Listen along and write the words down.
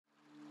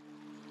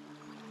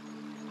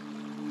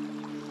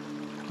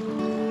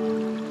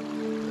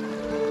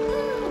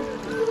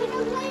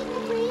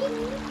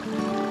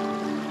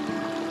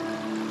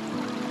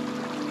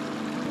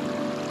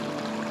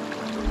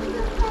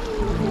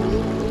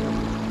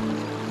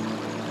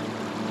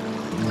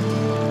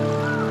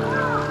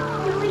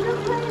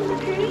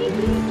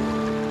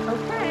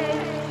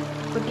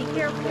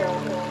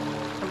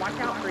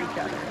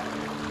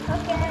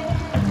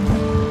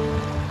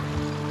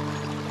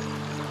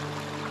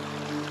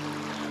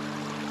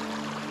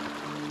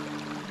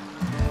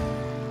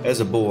As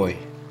a boy,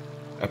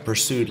 I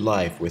pursued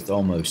life with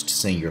almost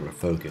singular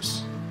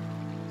focus: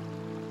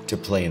 to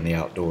play in the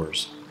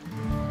outdoors.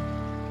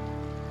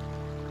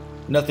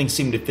 Nothing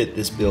seemed to fit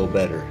this bill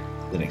better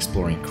than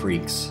exploring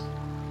creeks.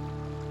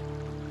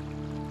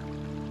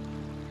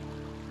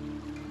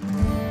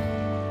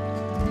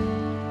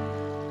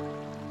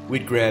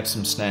 We'd grab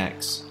some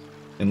snacks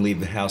and leave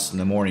the house in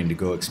the morning to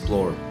go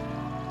explore.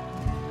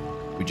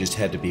 We just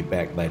had to be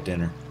back by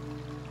dinner.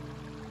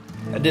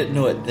 I didn't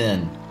know it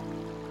then,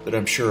 but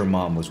I'm sure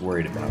Mom was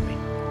worried about me.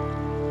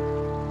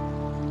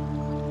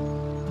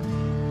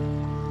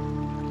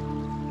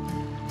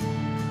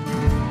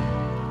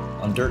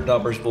 On Dirt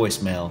Dauber's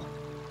voicemail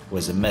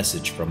was a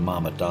message from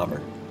Mama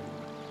Dauber.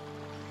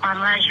 I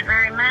love you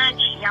very much.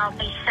 Y'all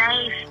be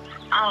safe,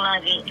 all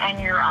of you,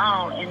 and you're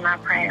all in my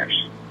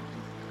prayers.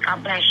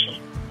 God bless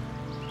you.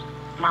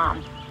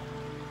 Mom.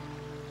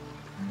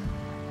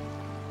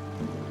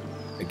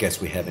 I guess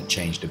we haven't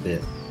changed a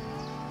bit.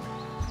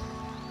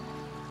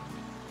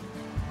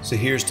 So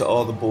here's to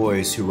all the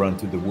boys who run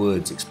through the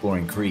woods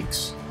exploring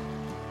creeks,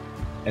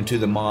 and to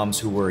the moms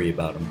who worry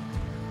about them.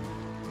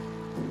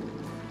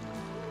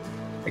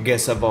 I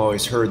guess I've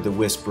always heard the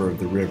whisper of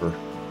the river.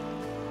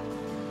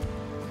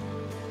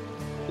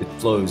 It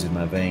flows in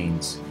my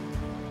veins,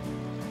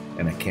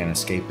 and I can't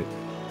escape it.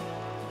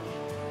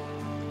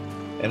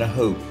 And I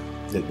hope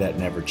that that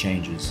never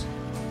changes.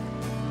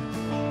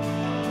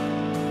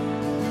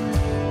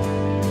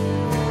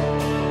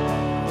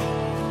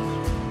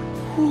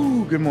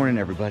 Good morning,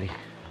 everybody.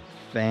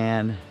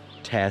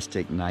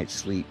 Fantastic night's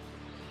sleep.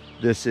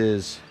 This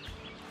is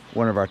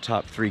one of our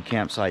top 3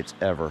 campsites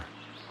ever,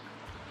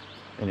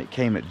 and it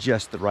came at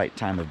just the right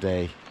time of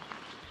day.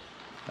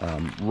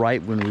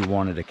 Right when we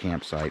wanted a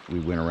campsite, we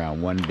went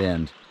around one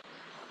bend,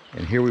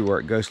 and here we were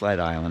at Ghostlight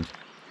Island.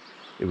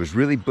 It was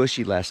really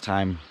bushy last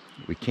time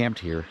we camped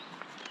here.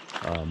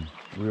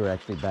 We were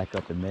actually back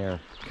up in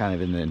there, kind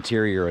of in the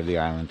interior of the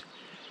island.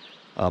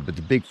 But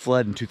the big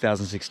flood in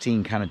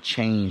 2016 kind of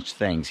changed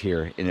things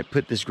here, and it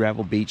put this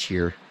gravel beach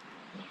here,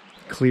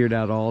 cleared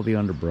out all the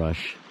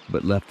underbrush,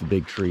 but left the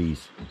big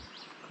trees.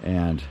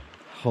 And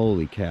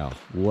holy cow,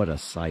 what a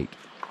sight.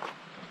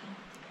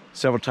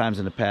 Several times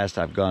in the past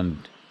I've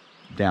gone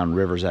down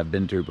rivers I've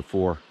been to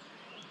before,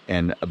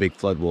 and a big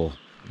flood will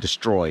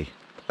destroy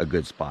a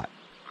good spot.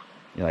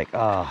 You're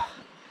like,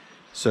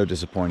 so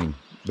disappointing.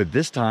 But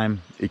this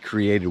time it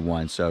created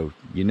one, so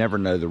you never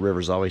know, the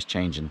river's always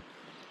changing.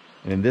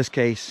 And in this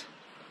case,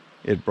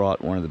 it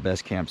brought one of the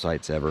best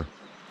campsites ever.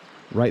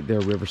 Right there,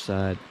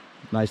 riverside.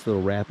 Nice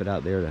little rapid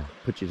out there to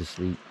put you to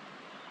sleep.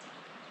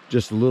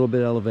 Just a little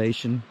bit of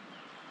elevation,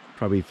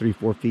 probably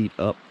 3-4 feet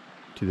up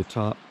to the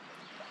top.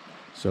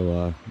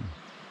 So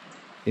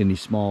any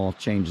small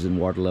changes in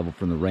water level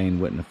from the rain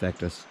wouldn't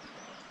affect us.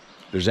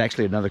 There's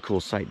actually another cool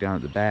site down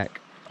at the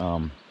back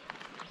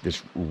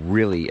that's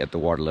really at the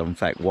water level. In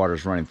fact,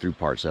 water's running through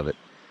parts of it.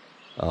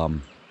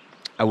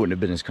 I wouldn't have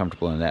been as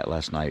comfortable in that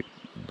last night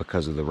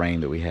because of the rain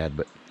that we had,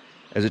 but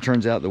as it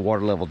turns out, the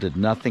water level did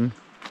nothing.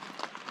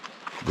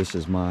 This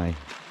is my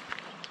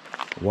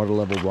water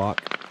level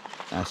rock.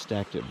 I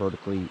stacked it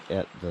vertically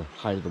at the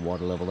height of the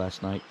water level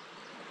last night,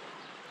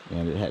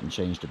 and it hadn't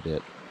changed a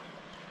bit.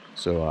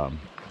 So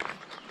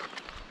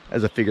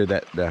as I figured,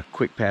 that the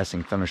quick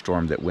passing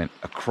thunderstorm that went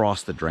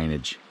across the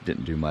drainage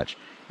didn't do much.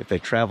 If they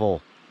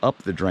travel up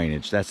the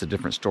drainage, that's a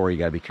different story. You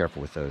got to be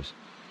careful with those.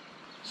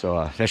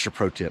 So that's your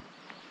pro tip.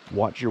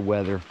 Watch your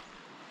weather.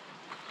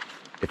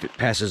 If it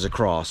passes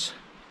across,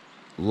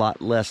 a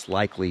lot less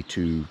likely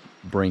to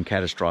bring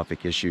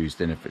catastrophic issues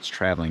than if it's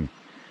traveling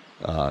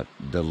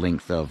the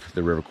length of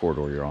the river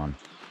corridor you're on.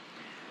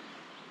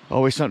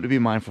 Always something to be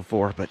mindful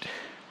for, but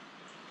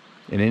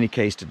in any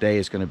case, today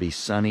is going to be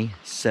sunny,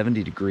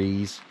 70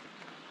 degrees,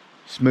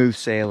 smooth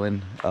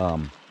sailing.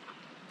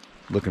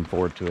 Looking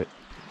forward to it.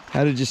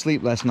 How did you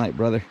sleep last night,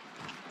 brother?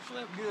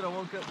 Slept good. I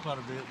woke up quite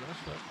a bit, but I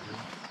slept good.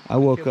 I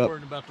woke up.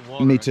 About the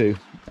water. Me too.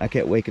 I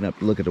kept waking up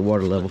to look at the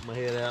water level. My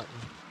head out.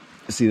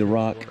 See the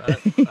rock.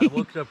 I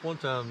woke up one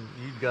time.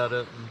 You got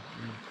up and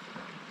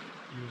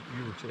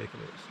you were checking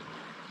it.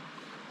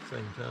 So,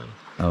 same time.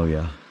 Oh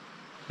yeah.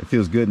 It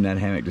feels good in that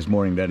hammock this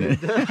morning, doesn't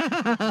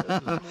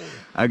it?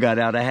 I got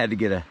out. I had to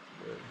get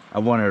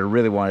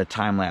really wanted a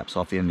time lapse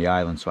off the end of the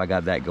island, so I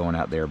got that going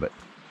out there. But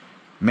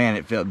man,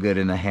 it felt good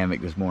in the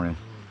hammock this morning,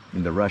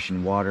 in the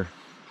rushing water.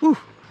 Whew.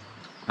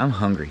 I'm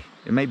hungry.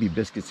 It may be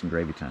biscuits and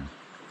gravy time.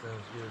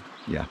 Sounds good.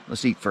 Yeah,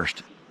 let's eat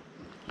first.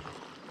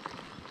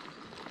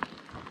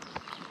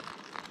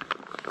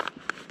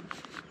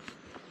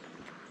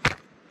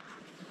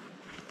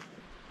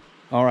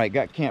 All right,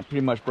 got camp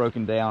pretty much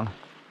broken down.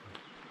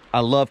 I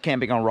love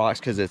camping on rocks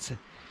because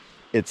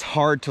it's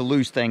hard to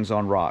lose things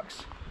on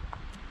rocks,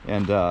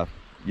 and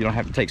you don't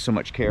have to take so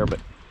much care.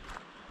 But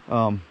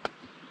I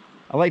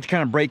like to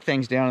kind of break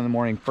things down in the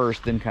morning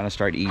first, then kind of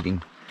start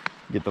eating.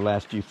 Get the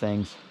last few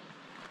things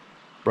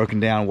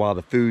broken down while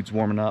the food's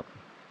warming up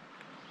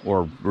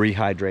or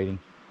rehydrating.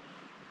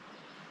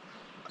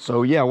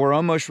 So yeah, we're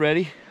almost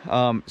ready.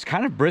 It's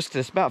kind of brisk.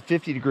 It's about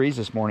 50 degrees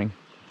this morning.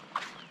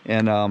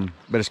 and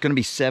but it's going to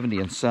be 70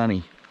 and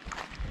sunny.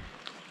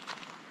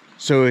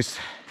 So it's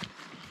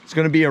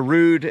going to be a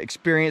rude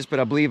experience, but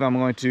I believe I'm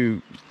going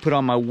to put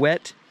on my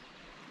wet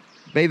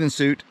bathing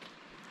suit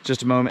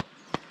just a moment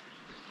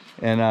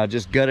and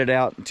just gut it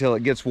out until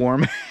it gets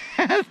warm.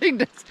 I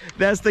think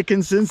that's the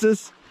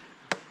consensus.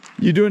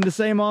 You doing the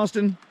same,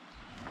 Austin?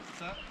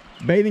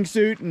 Bathing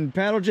suit and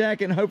paddle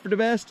jacket and hope for the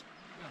best?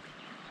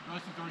 Yeah.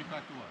 Most of it's already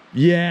packed away.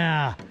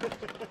 Yeah.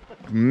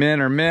 Men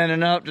are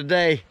manning up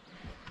today.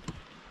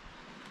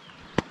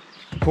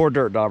 Poor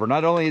Dirt Dauber.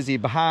 Not only is he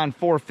behind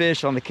 4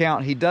 fish on the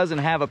count, he doesn't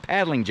have a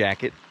paddling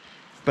jacket.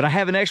 But I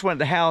have an extra one at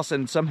the house,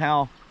 and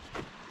somehow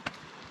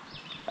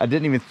I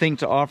didn't even think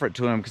to offer it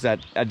to him because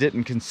I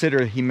didn't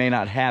consider he may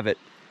not have it.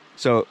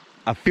 So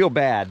I feel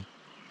bad.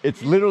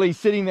 It's literally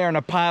sitting there in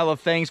a pile of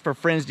things for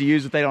friends to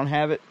use if they don't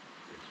have it.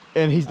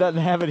 And he doesn't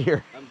have it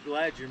here. I'm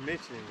glad you're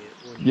mentioning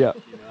it when yeah.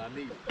 you know, I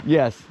need it.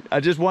 Yes, I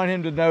just want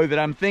him to know that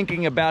I'm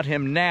thinking about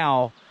him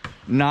now,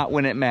 not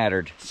when it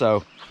mattered.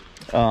 So,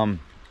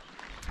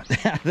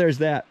 there's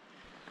that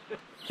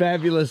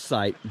fabulous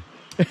sight.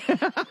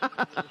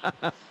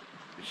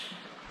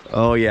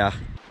 Oh yeah.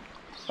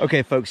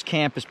 Okay, folks,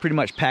 camp is pretty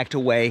much packed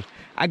away.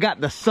 I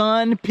got the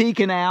sun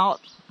peeking out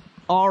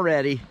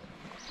already.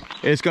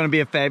 It's going to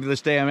be a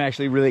fabulous day. I'm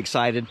actually really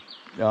excited.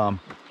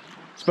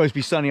 It's supposed to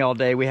be sunny all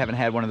day. We haven't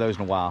had one of those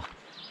in a while.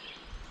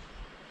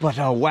 But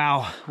oh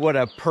wow, what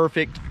a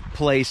perfect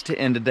place to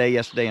end the day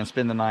yesterday and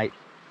spend the night.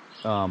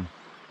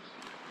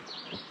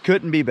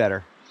 Couldn't be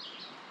better.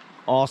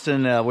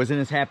 Austin was in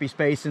his happy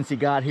space since he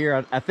got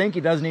here. I think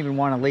he doesn't even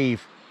want to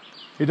leave.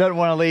 He doesn't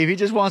want to leave. He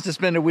just wants to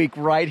spend a week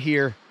right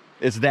here.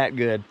 It's that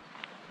good.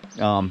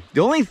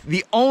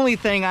 The only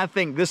thing I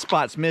think this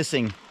spot's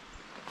missing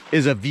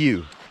is a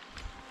view,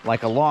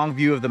 like a long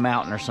view of the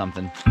mountain or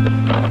something.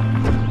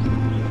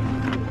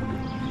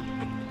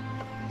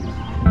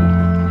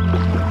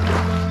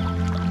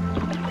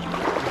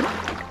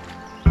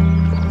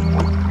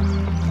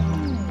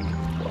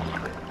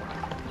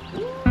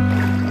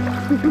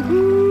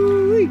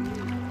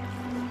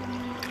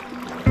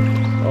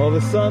 Oh,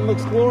 the sun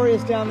looks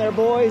glorious down there,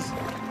 boys.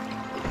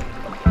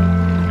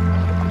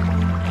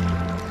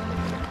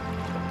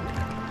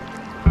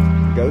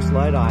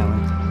 Ghostlight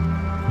Island.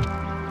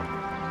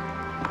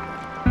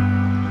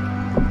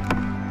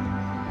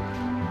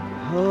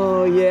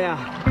 Oh, yeah.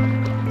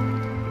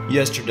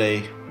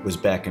 Yesterday was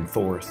back and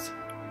forth,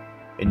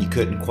 and you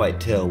couldn't quite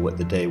tell what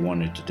the day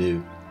wanted to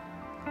do.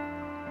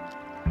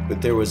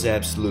 But there was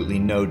absolutely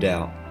no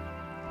doubt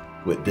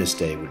what this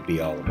day would be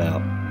all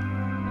about.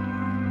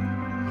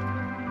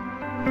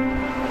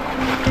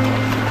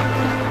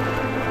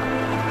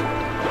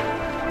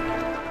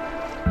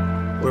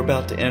 We're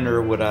about to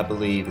enter what I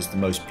believe is the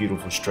most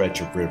beautiful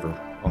stretch of river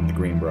on the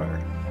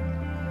Greenbrier.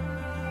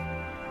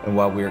 And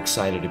while we're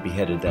excited to be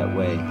headed that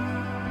way,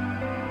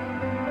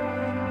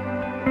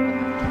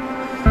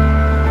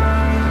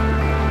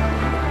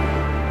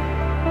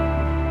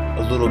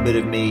 a little bit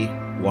of me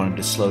wanted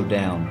to slow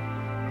down.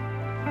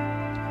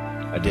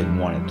 I didn't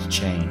want it to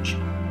change.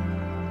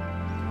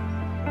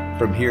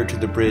 From here to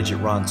the bridge at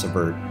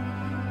Ronceverte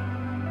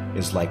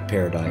is like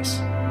paradise.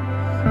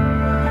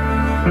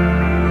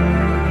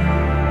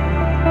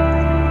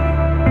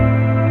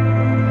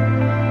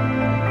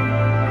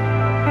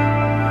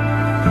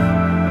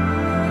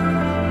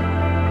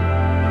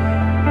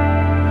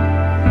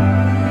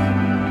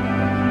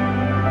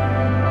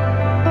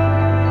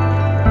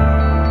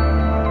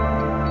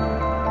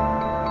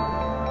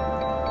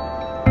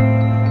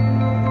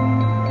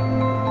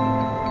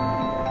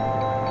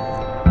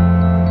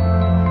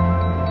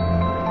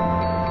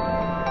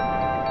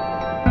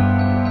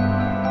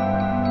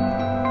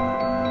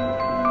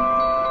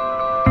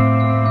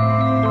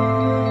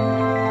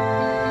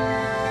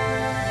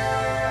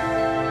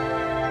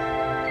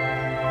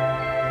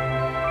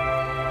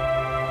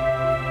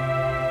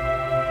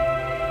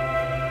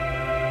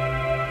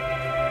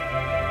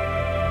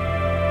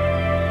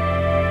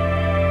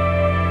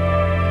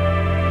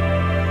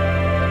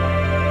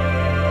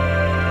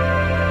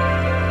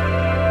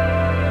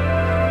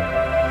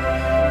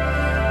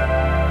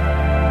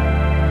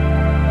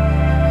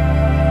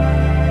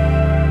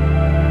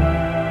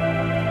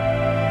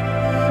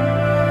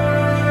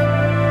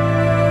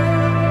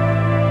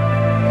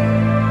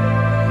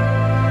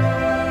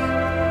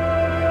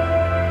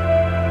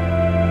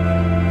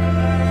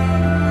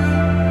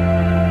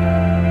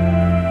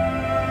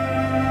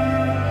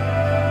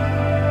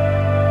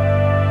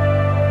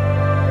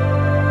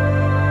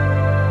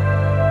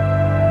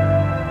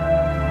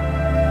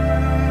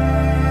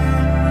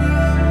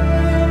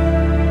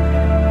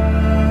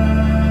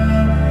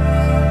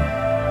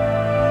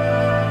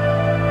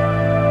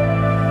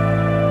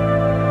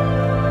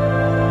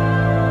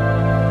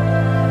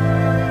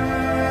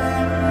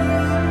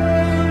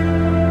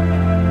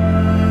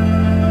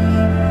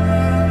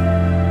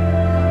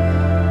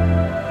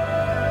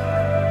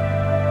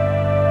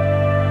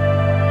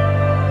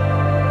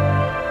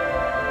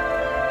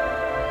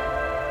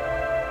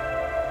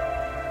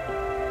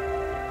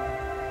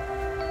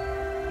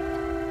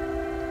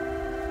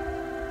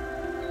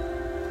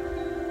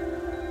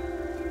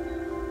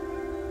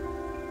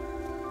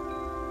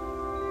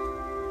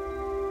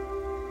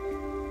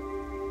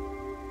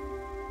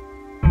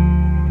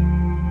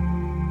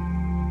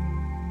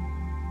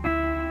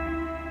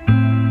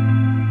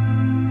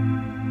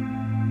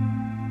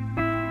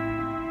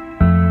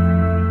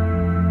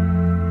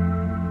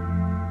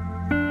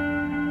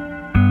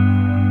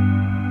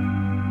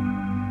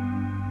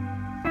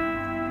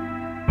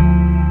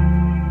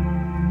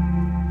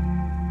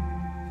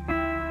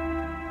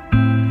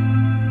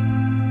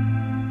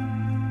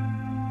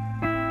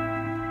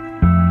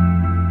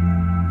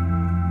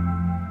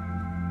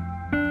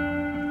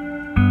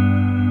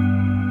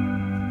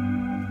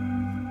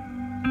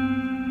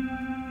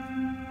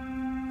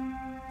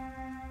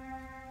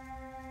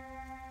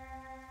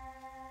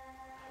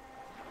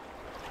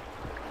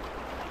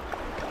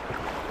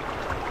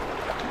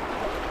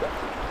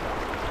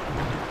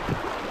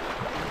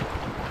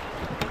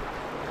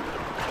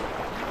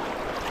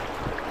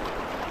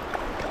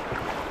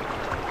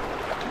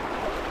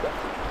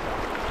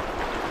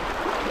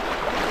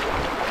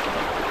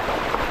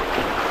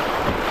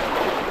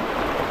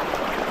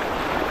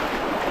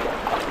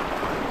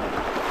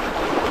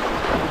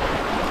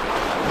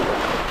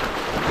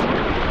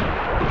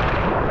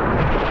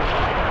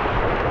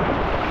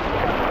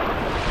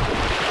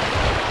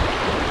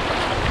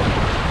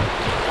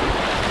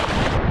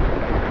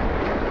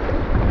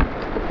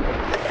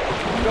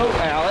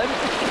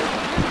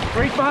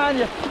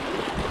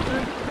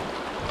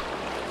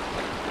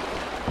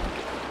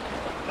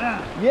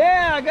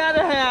 Yeah, I got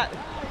a hat.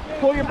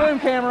 Pull your boom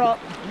camera up.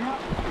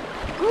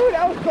 Ooh,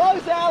 that was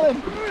close,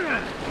 Alan.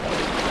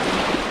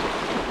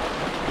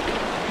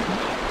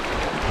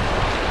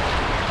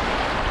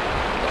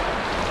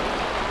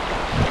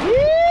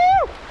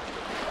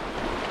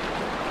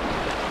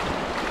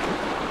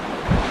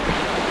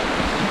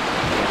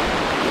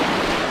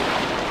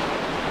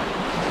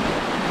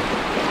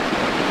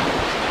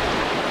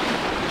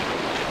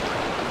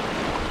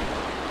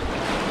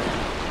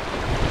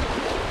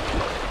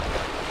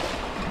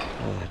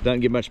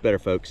 Doesn't get much better,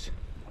 folks.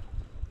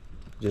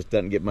 Just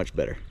doesn't get much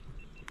better.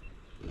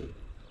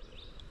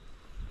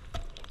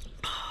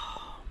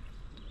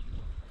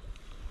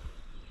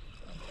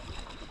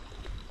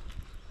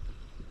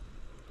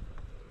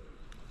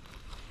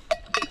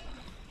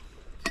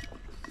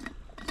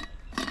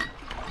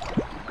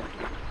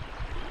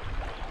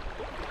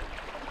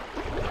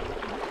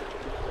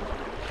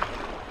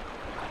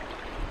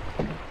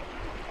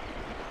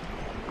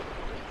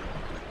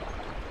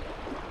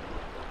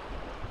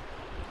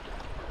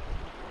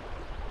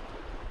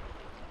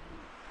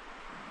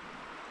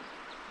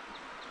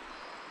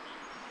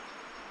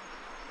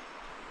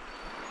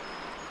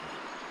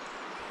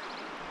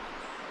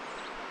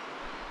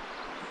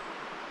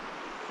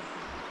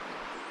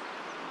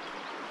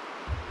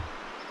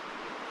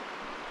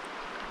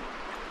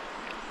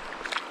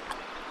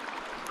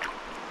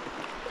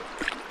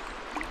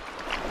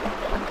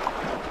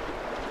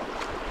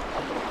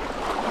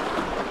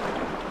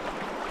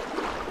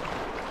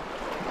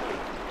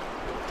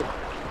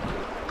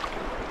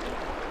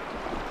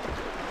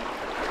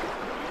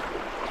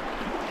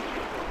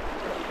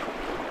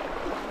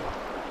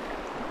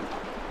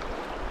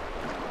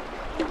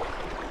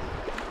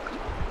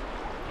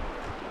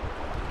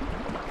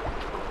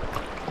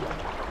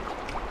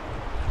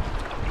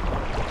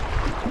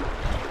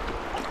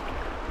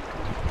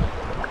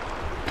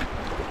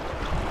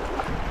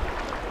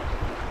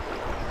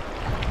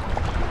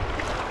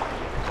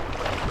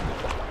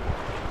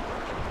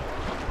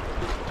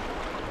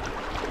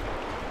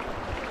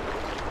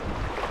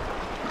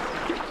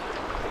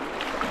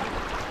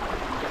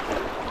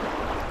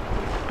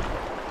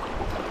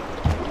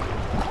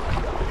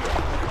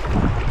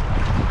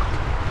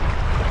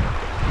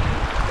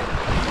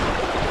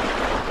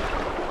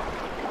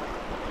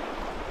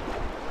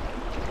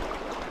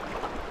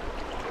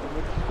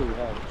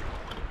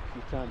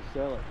 Trying to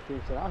sell it.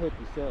 Karen said, I'll help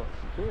you sell it.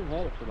 So Karen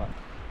had it for like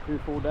 3 or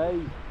 4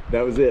 days.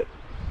 That was it.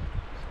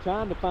 She's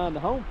trying to find a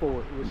home for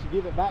it. Well, she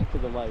give it back to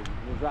the lady.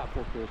 It was right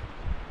before Christmas.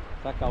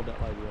 So I called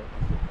that lady up. I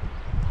said,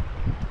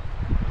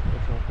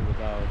 what's wrong for the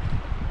dog?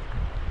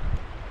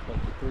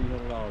 Like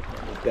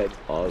 $300. That's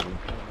awesome.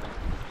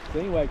 So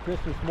anyway,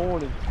 Christmas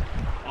morning,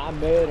 I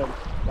met him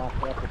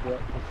like after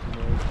breakfast.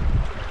 You know,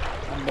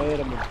 I met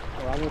him,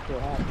 or I went to her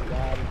house and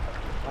got him.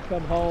 I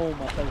come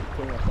home, I think I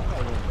went to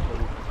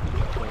sleep.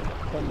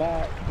 Come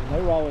back, and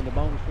they were all in the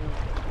bonus room.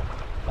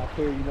 So I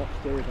carried him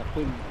upstairs, I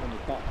put him on the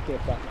top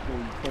step right before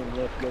you turn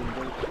left, go and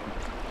go.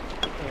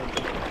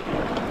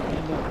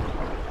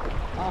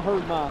 And I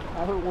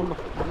heard one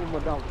of my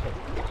dogs say,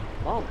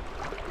 Mom,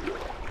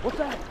 what's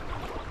that?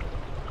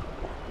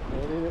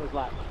 And then it was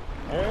like,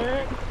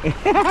 Eric.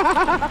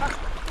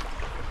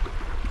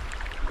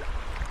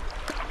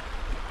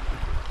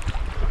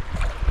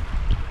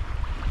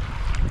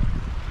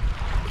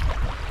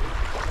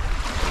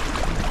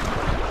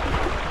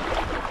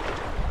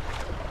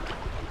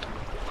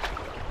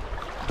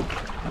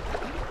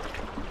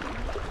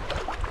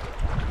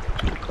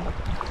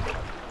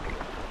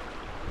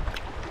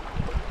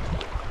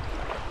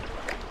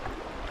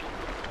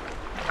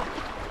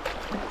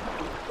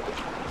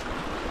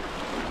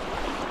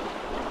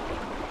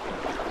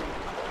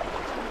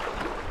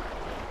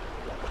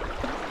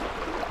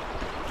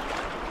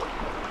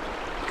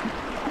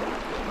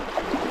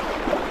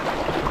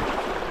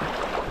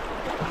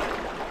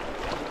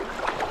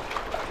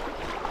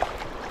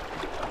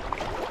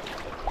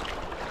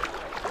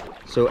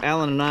 So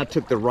Alan and I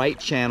took the right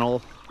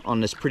channel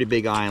on this pretty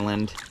big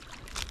island,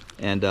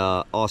 and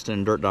Austin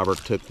and Dirt Dauber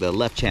took the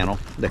left channel,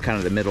 the kind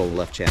of the middle of the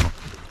left channel.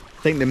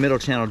 I think the middle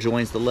channel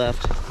joins the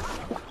left.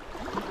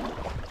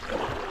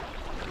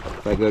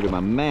 If I go to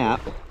my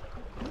map,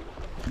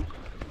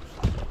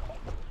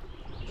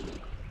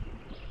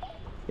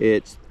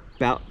 it's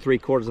about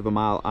 3/4 of a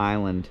mile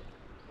island,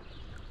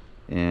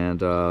 and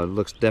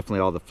looks definitely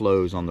all the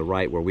flows on the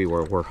right where we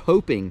were. We're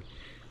hoping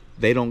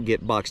they don't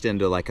get boxed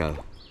into like a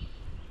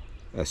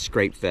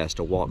scrape fest,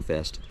 a walk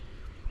fest.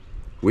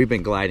 We've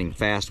been gliding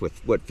fast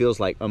with what feels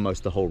like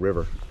almost the whole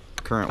river,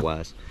 current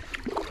wise.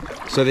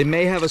 So they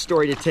may have a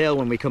story to tell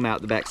when we come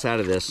out the back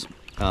side of this.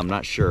 I'm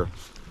not sure.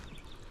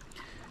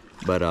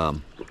 But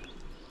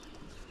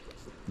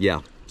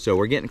yeah, so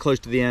we're getting close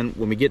to the end.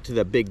 When we get to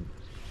the big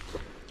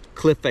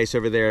cliff face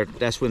over there,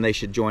 that's when they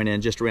should join in,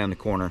 just around the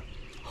corner.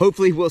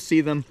 Hopefully we'll see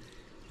them.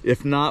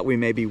 If not, we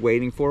may be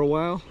waiting for a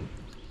while.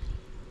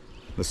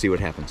 Let's see what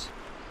happens.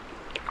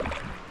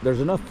 There's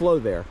enough flow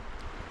there.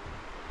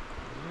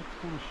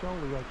 It's kind of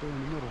shoaly right there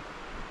in the middle.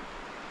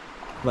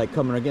 like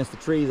coming against the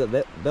trees,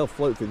 they'll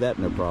float through that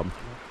no problem.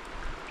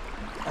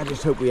 I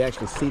just hope we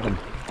actually see them.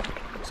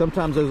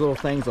 Sometimes those little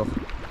things will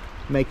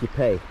make you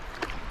pay.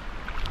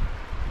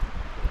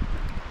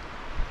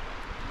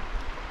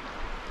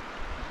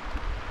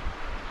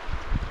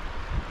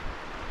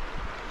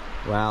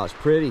 Wow, it's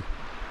pretty.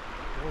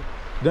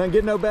 Doesn't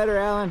get no better,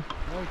 Alan.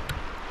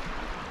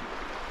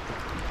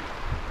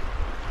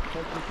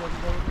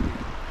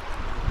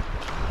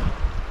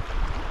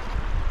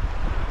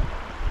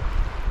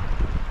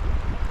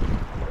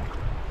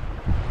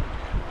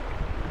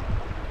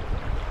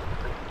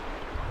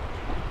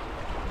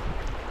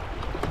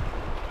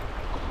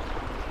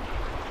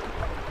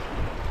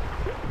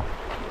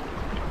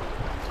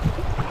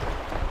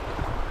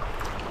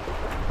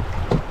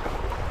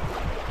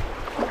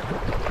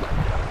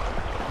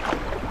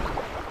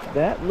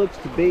 That looks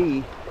to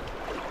be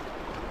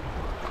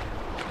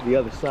the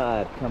other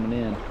side coming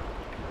in.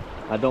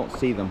 I don't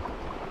see them.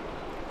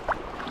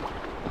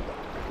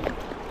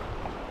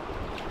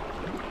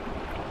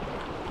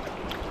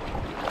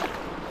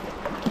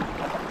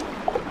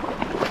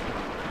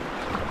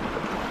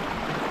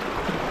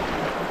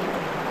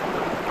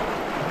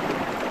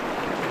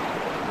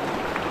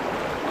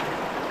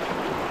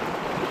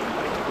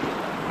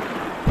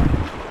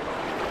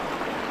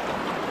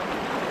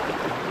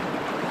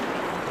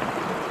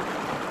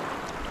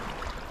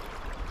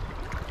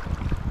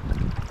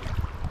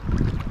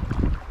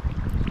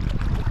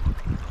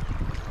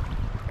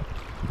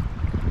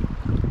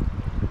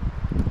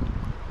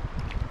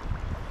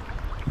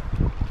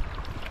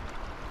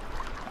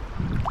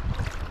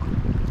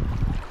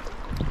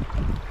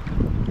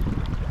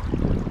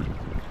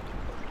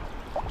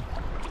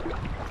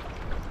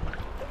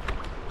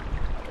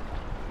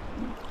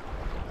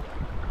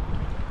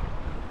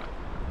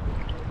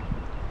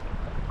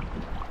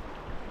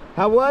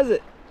 How was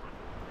it?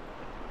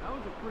 That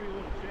was a pretty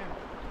little channel.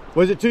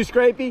 Was it too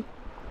scrapey?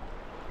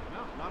 No,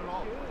 not at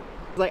all.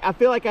 Like, I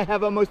feel like I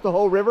have almost the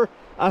whole river.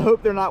 I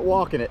hope they're not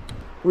walking it.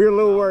 We were a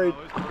little worried.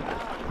 No,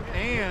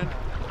 and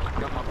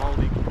got my bald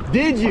eagle.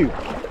 Did you?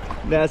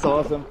 That's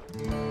awesome.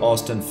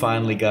 Austin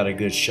finally got a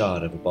good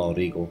shot of a bald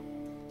eagle.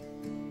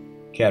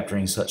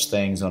 Capturing such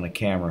things on a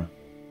camera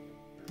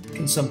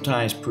can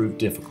sometimes prove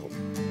difficult.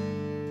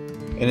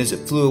 And as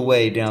it flew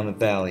away down the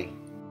valley,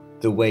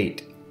 the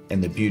weight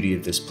and the beauty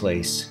of this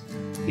place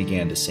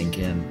began to sink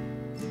in.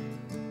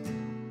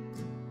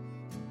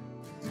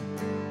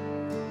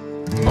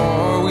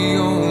 Are we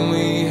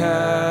only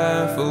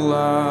half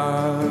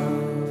alive?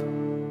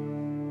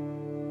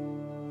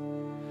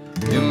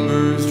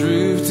 Embers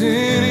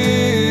drifting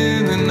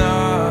in the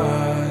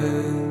night,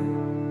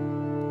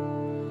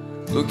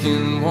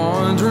 looking,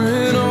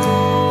 wandering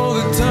all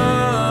the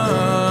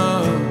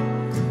time.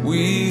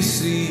 We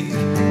seek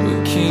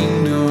a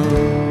kingdom.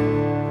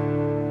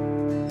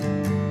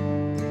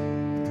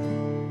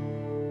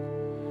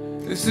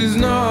 This is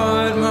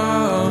not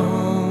my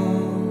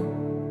home.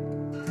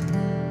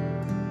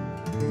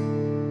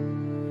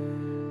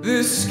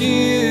 This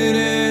skin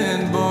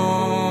and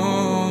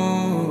bone.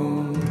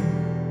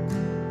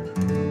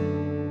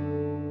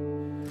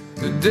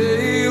 The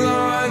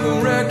daylight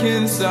will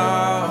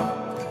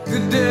reconcile the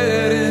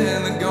dead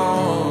and the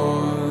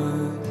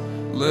gone.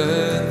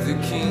 Let the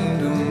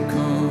kingdom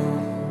come.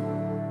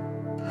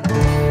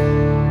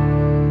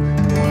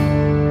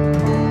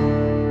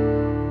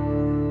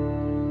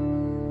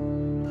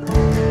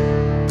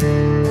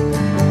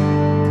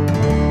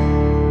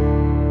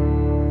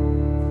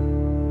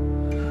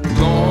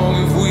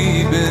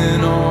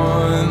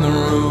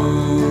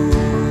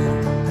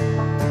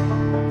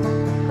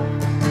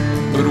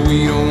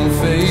 We don't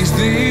face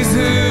these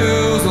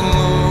hills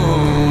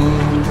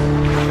alone,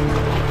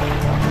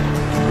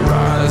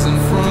 rising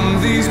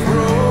from these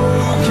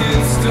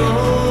broken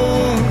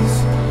stones.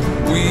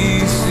 We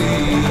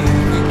see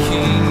the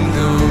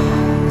kingdom.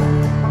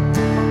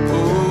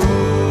 Oh,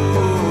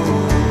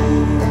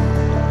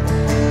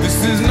 this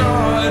is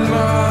not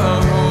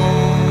my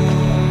home.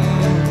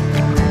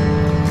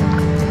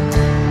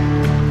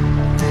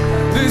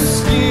 This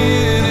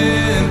skin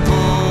and bone.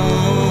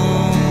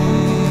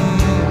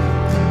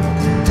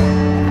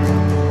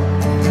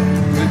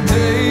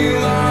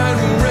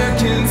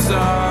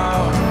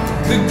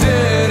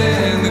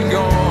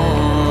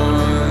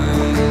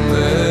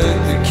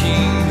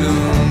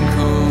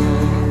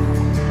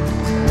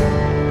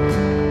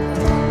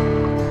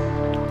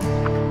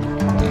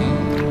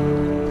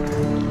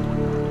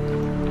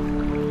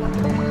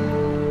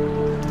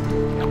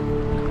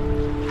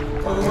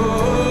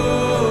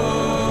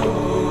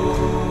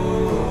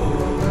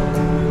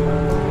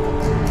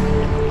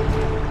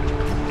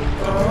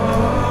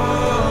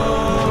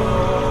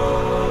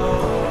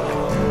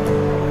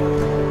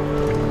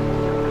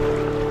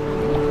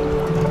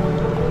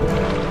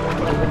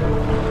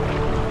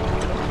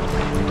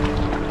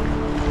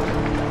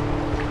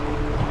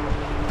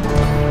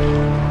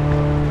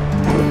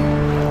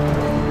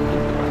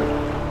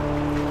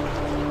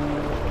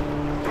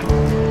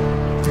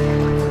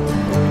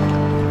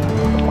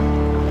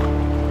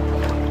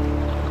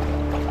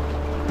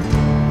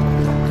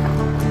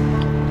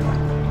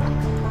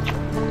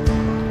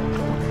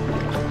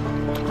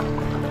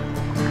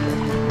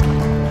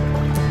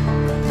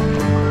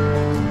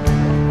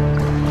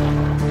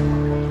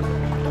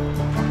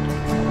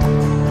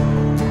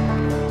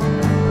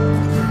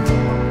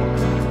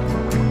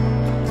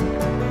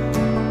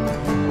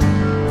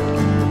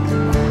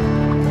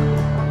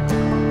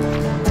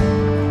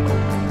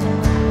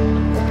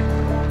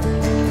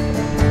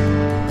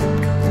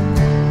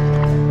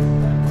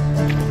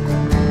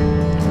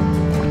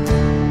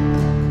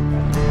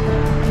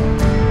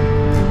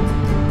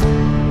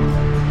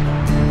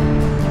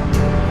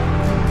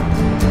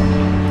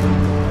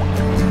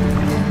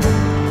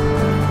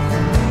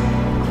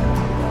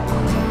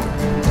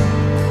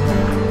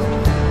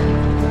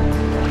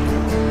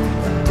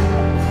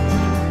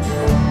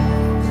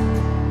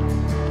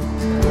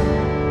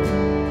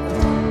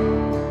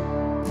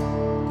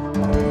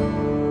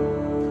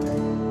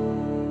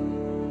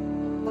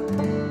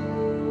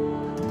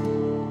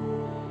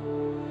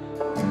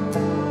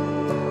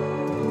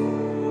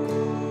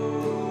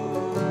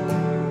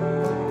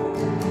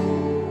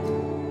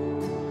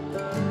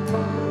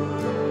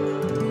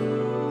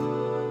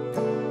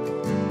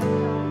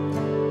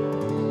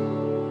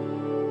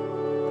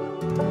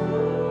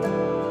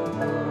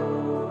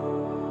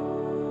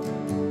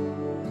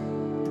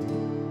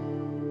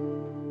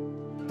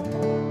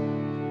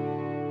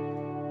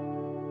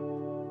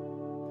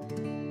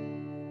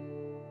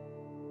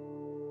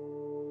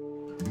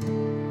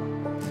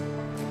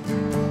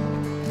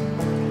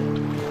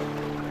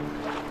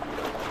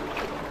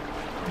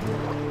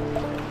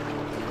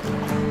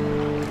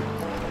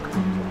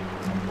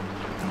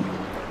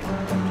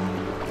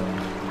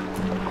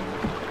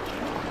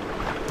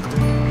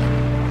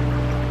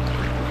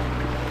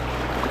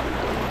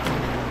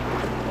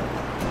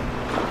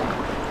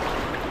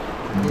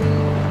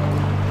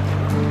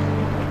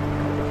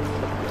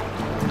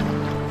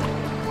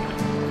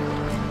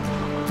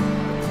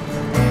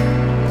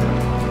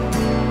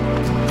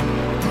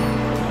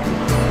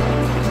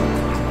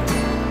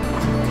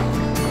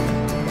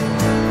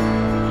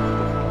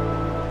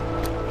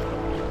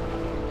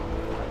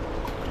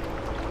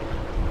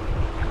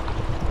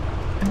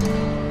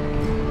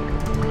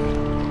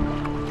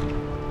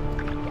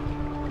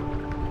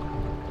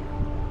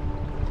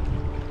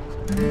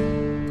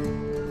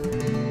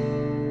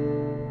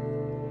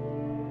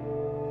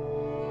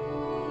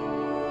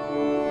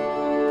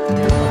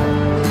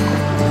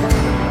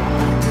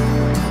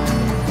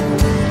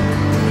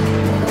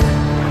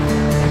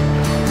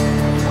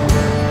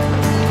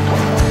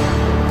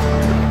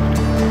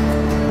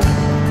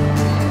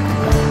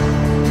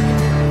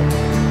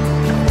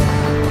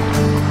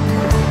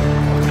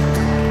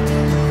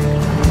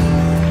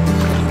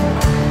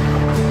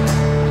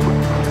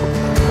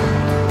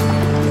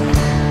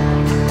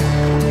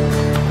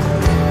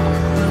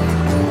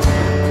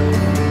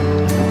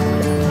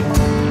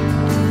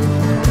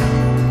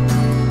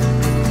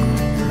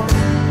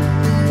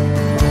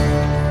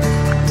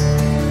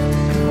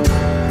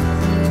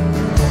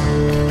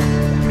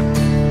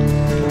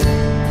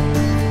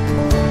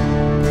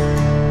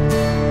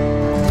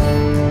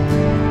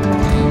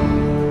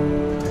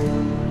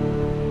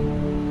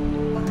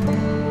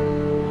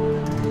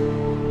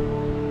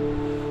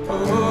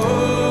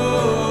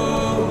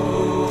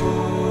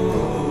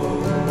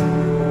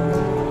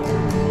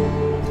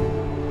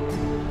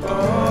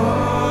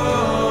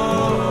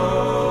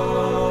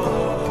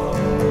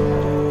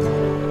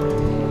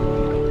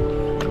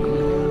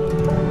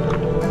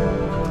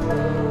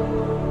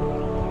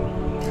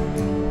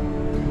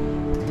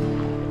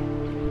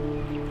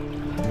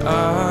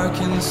 I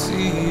can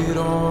see it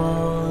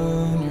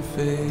on your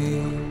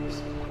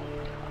face.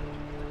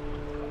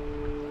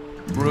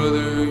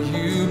 Brother,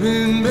 you've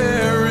been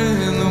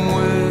bearing the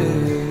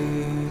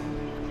weight.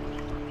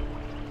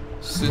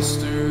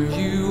 Sister,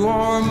 you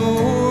are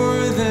more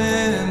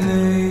than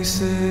they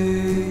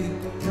say.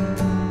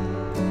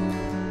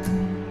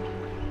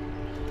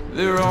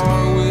 There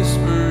are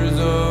whispers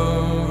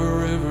of a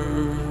river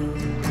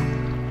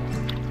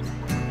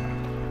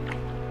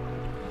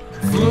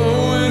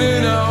flowing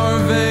in our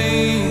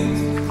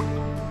veins.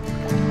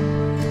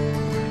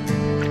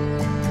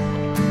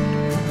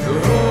 The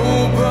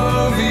hope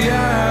of the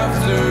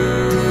after.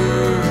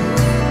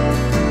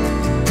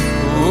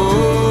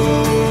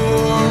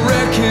 Oh, a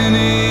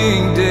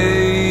reckoning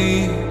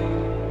day.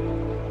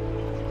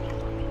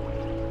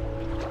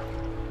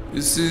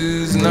 This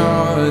is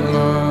not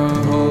my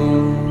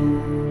home.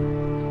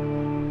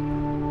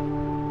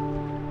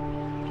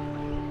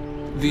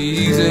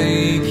 These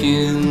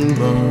aching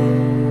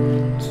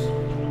bones,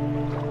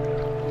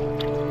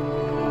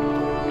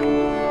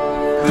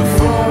 the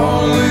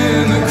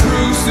fallen, the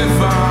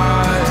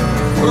crucified,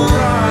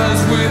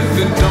 arise with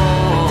the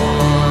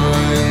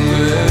dawn.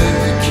 Let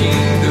the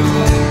kingdom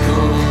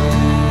come.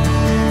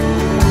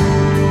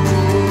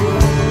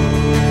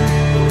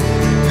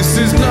 This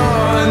is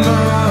not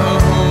my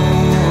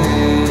home.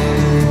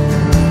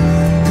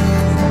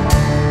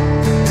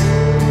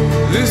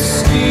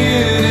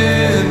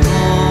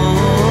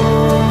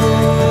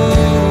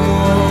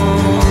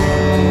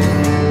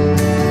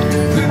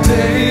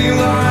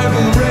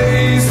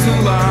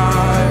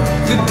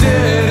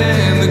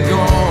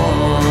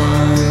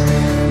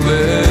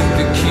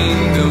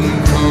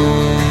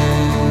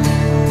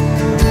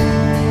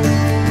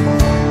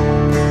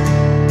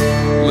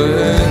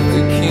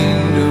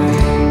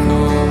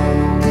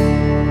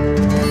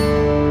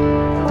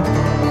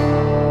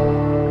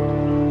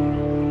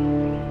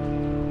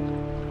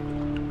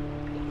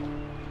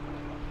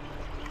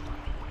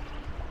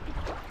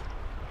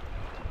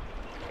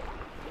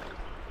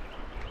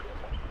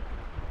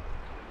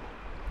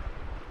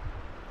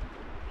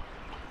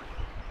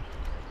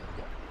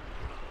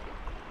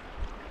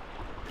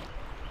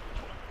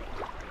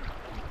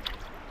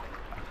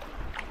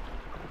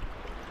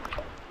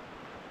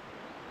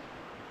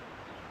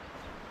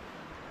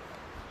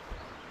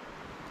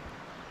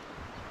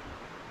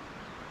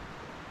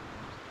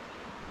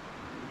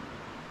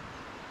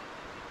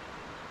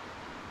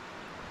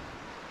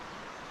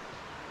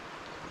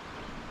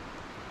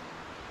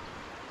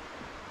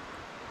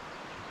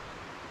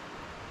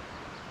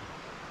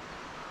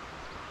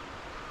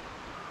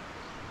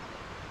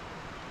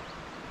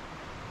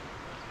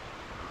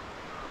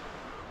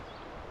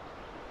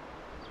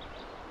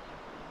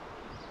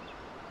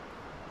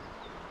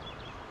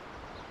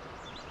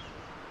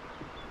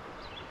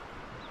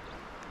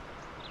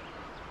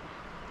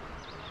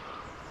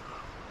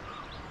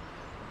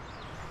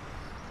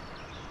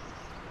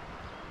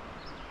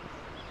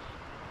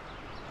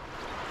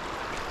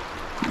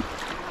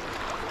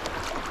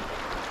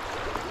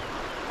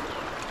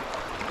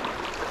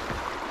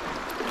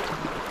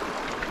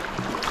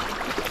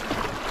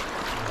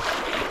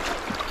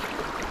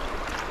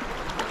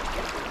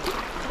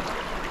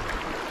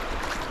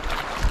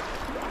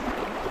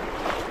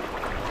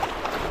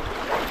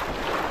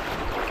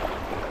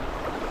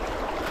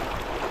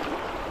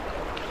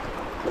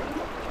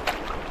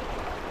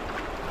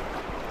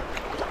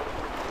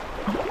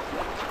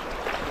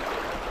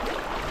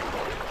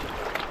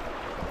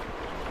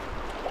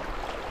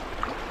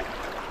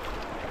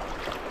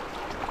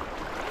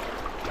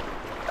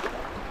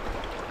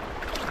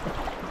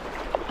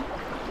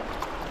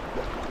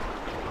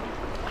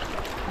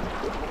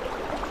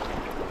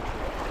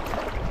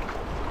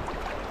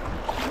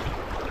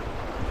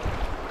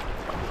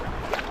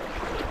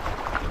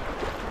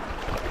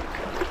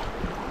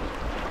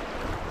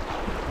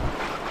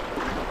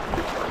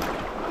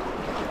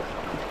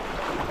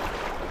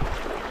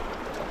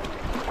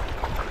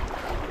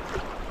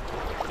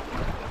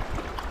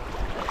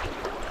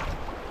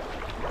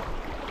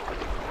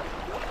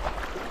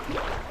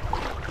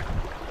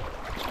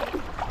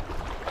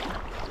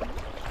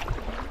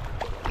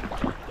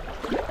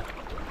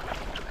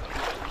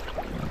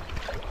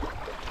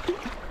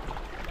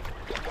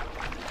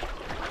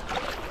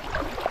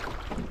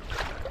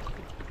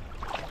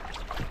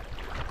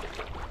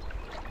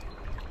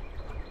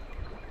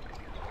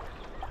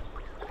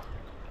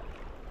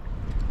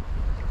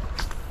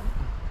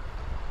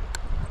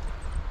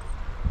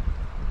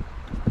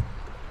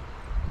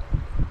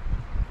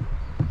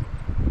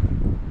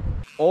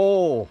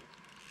 Oh.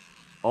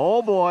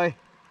 Oh boy.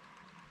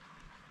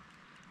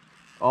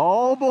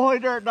 Oh boy,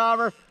 dirt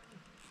diver.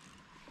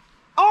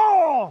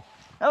 Oh!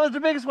 That was the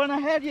biggest one I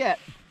had yet.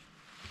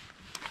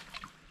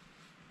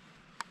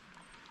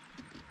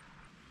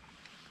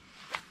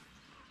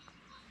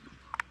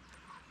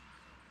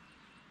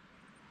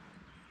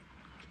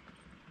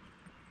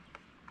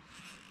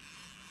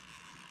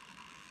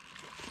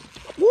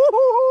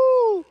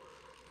 Woo-hoo-hoo!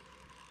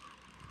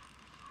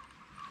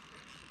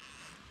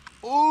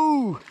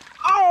 Ooh!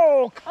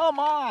 Oh, come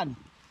on!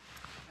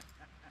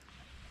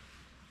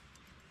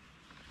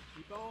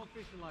 Keep on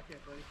fishing like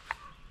that, buddy.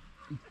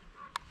 You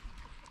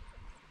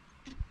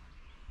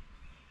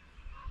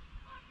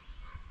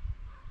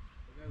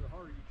know, the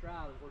harder you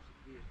try, the worse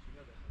it gets. You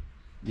know that.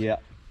 Yeah.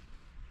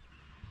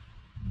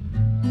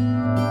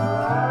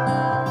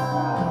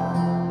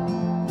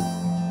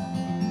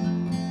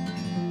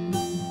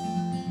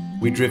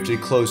 We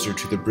drifted closer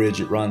to the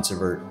bridge at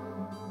Ronceverte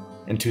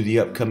and to the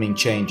upcoming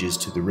changes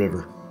to the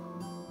river.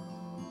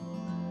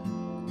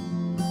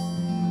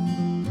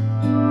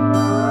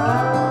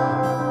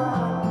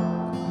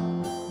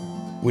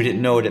 We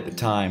didn't know it at the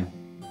time,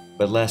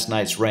 but last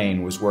night's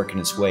rain was working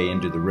its way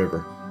into the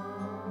river,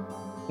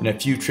 and a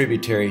few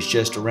tributaries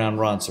just around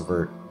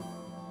Ronceverte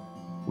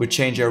would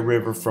change our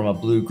river from a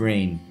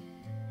blue-green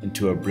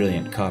into a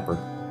brilliant copper.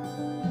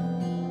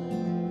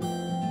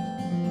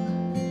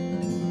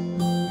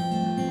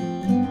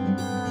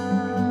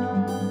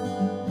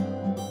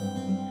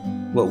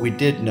 What we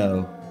did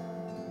know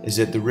is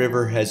that the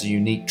river has a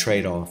unique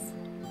trade-off.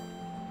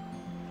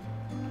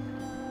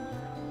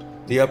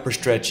 The upper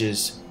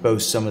stretches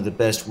boast some of the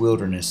best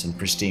wilderness and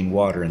pristine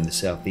water in the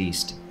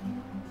southeast.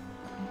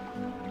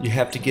 You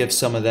have to give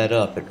some of that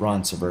up at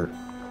Ronceverte,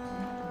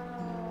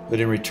 but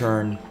in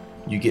return,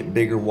 you get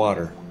bigger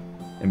water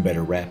and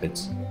better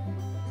rapids.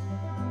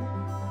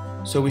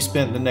 So we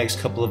spent the next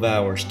couple of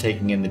hours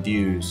taking in the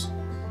views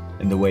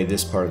and the way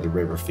this part of the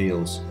river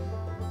feels.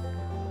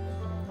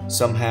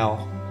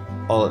 Somehow,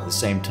 all at the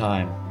same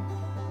time,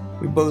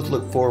 we both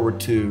looked forward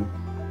to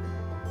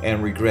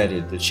and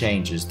regretted the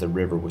changes the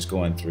river was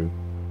going through.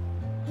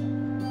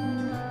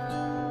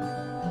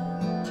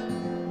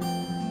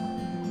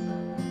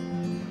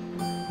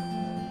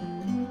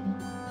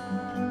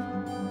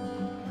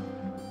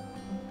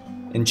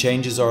 And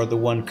changes are the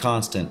one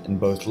constant in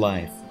both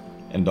life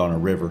and on a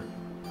river.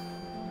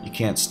 You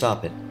can't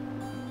stop it.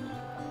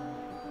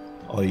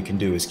 All you can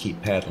do is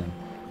keep paddling.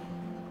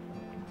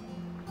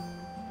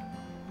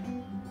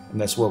 And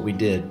that's what we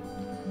did.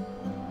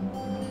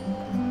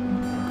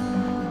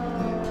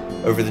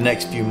 Over the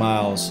next few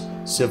miles,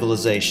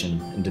 civilization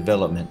and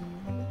development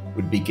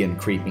would begin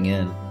creeping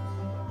in.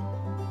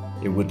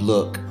 It would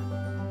look,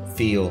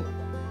 feel,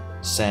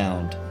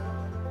 sound,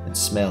 and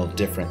smell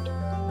different.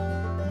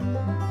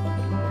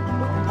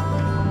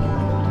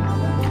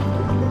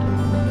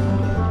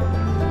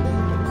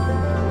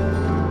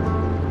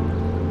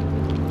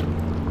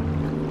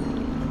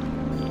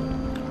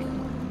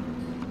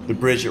 The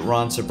bridge at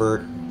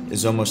Ronceverte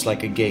is almost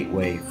like a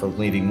gateway for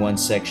leaving one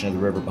section of the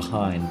river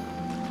behind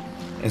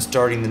and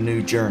starting the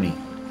new journey.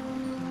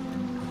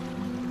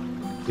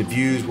 The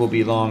views will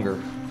be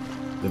longer,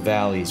 the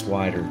valleys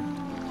wider,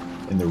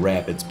 and the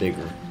rapids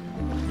bigger.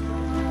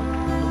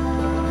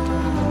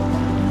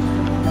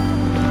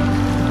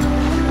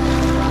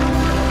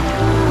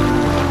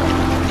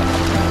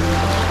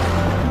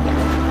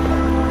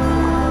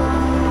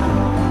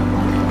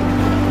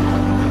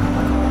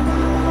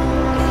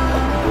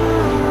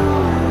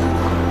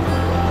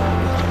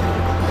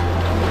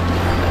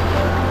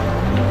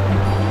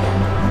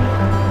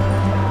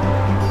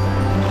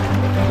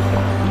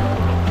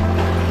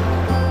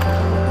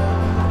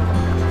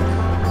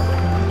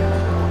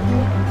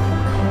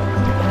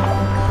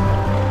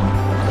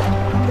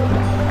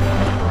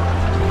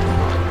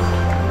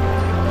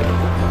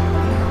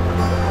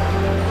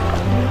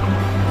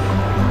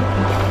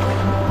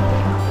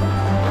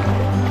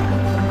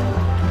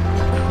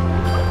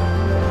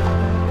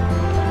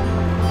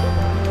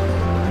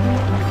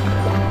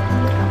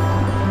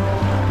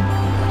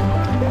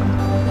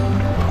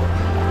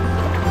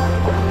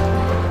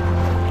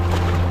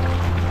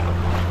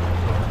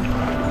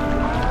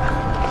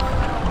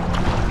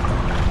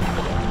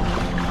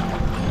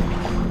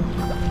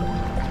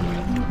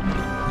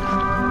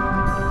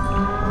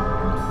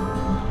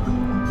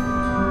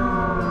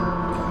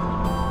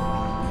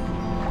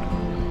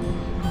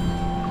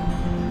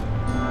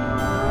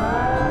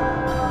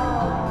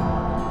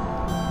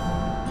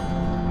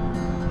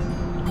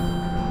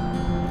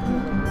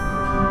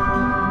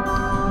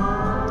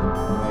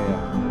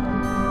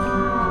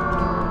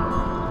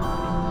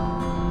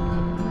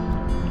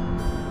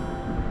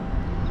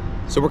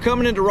 So we're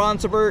coming into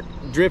Ronceverte,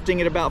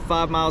 drifting at about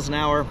 5 miles an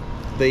hour.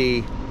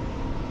 The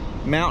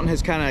mountain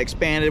has kind of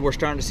expanded. We're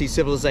starting to see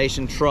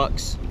civilization,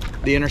 trucks,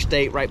 the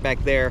interstate right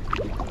back there.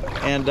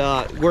 And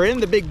we're in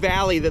the big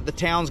valley that the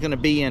town's gonna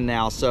be in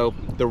now. So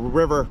the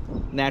river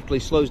naturally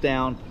slows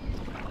down,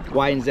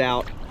 widens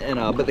out, and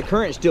but the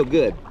current's still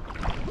good.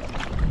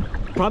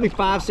 Probably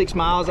 5-6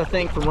 miles, I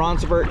think, from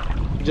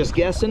Ronceverte just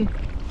guessing.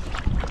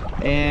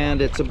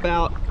 And it's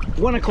about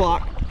 1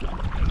 o'clock.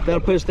 That'll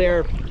put us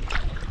there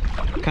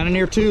kind of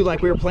near 2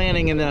 like we were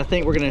planning, and then I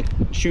think we're gonna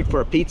shoot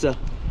for a pizza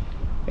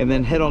and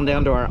then head on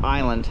down to our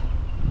island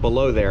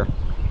below there.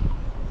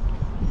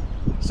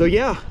 So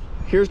yeah,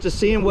 here's to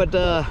seeing what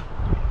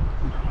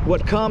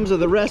comes of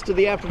the rest of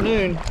the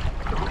afternoon,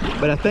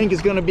 but I think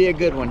it's gonna be a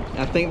good one.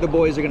 I think the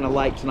boys are gonna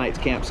like tonight's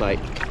campsite.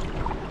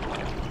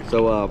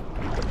 So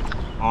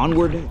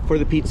onward for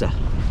the pizza.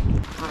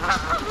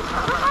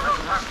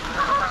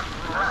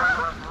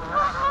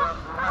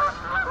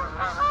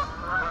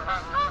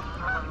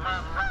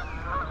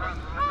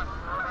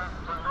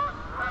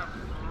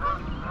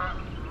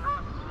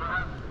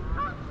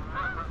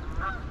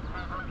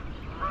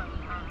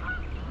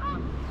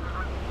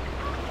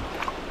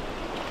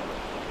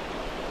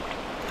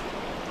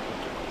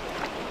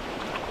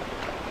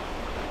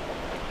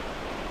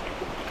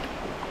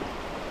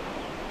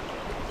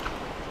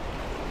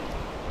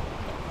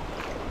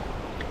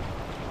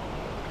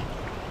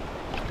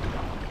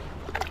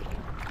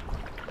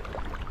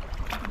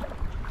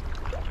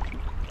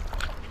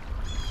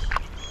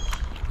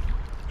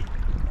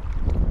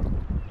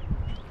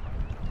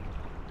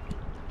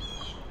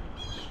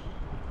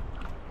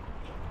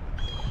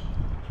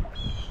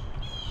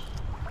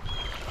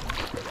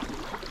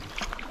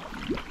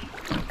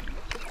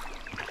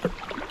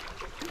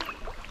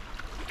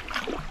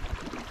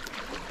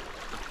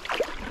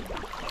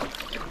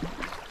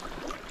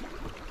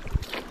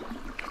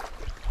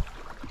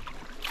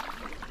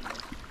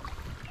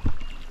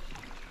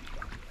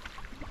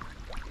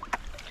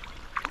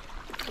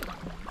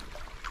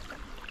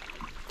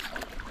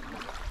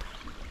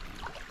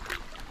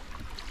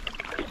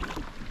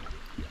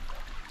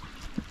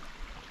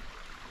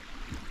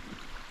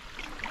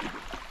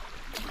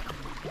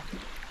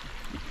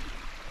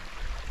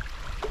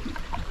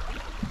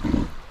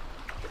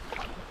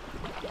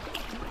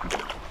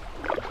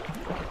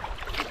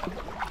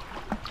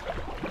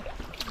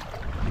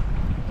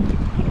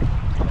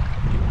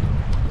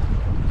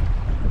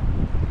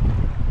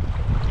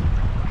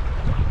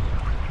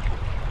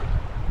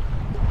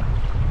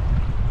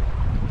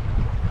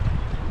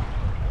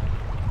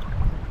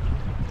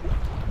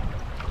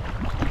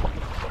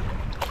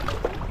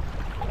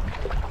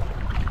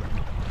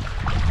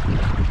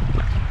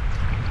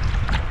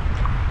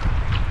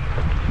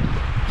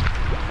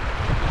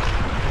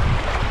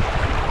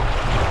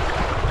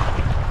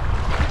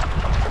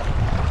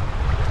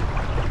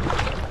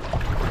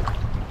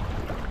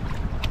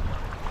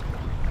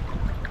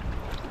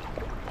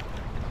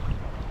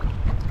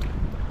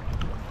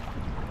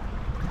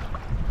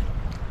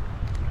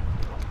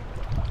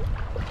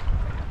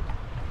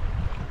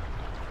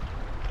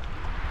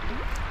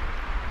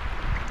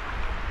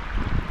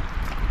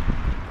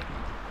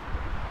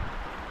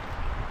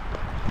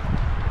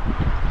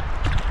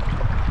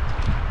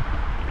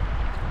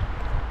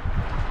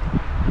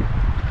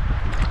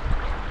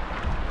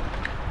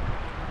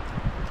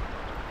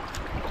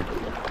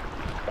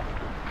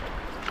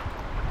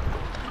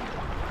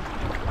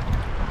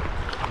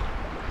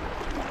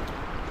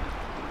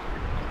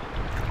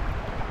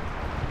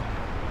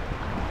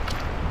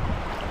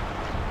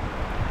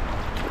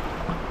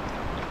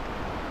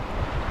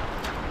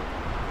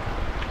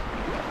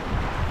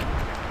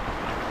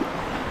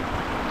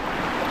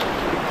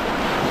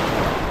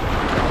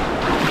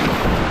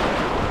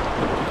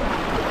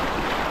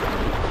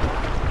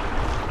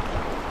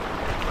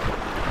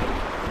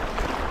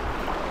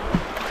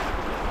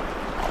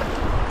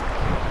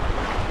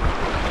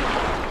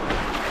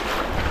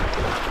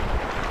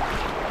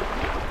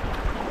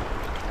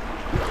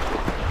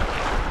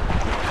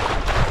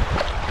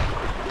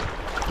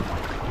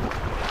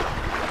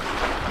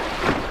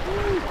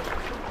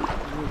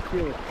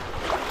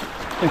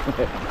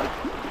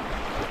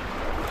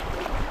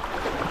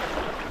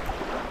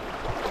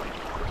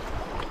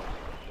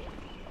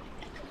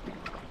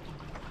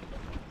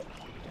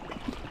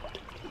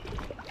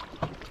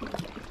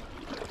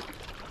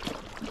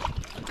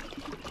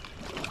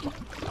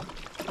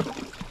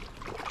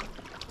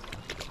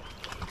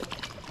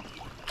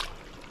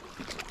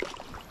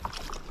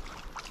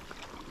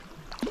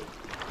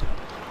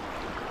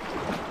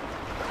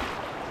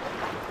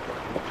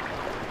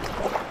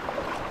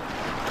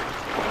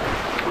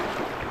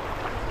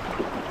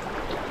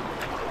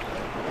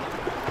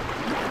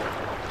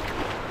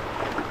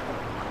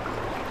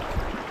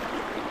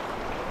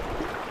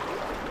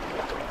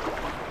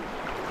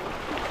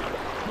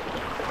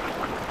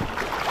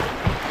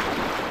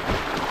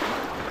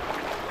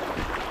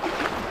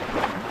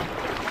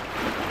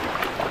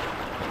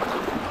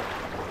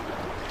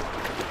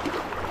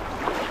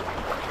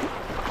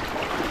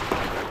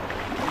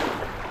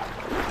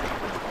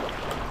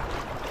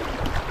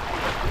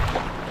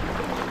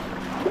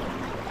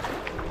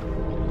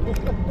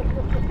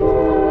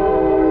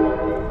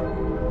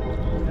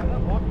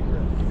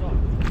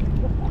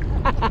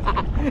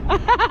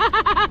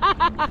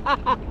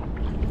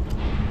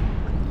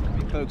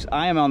 Folks,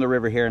 I am on the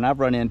river here and I've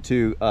run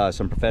into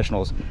some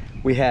professionals.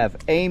 We have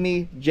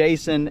Amy,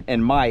 Jason,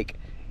 and Mike,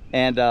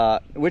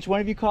 And which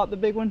one of you caught the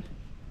big one?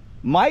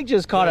 Mike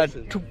just caught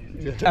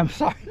I'm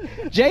sorry.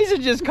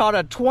 Jason just caught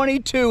a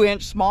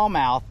 22-inch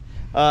smallmouth.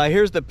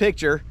 Here's the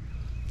picture.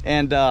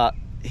 And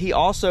he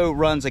also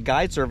runs a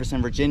guide service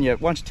in Virginia.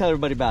 Why don't you tell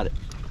everybody about it?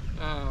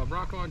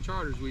 Rock on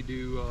charters, we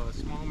do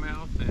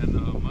smallmouth and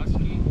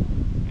muskie,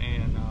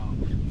 and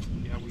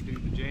yeah, we do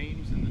the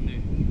James and the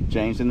new.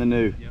 James and the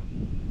new. Yep.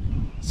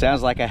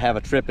 Sounds like I have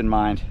a trip in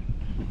mind.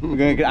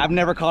 I've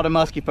never caught a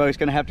muskie, folks.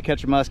 Gonna have to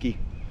catch a muskie.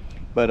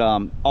 But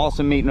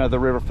awesome meeting other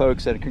river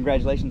folks, and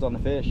congratulations on the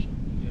fish.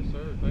 Yes,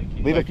 sir. Thank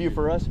you. Leave a few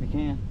for us if you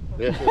can.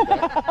 Yes, sir.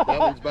 That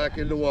one's back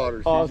in the water.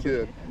 She's Awesome.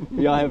 good.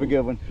 Y'all have a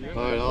good one.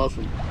 All right,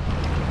 awesome.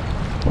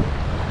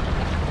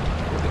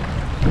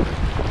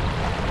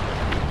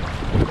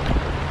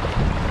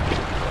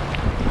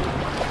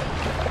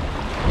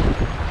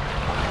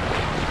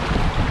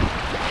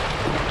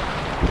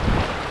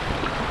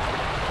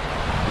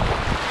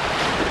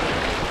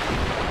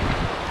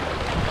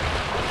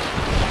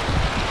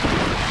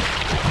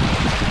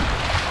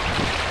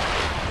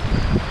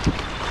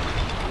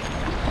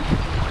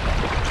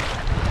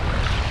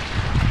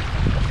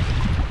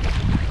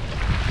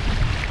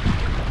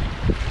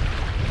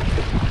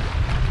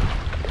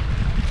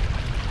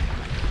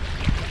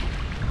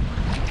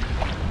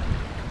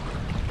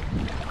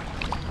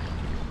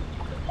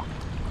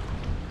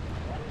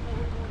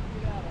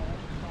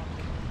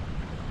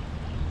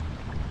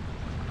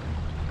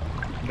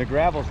 The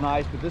gravel's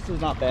nice, but this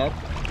is not bad.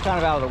 It's kind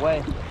of out of the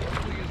way.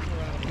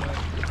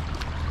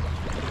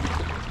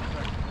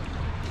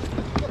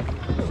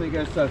 So you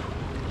guys,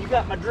 you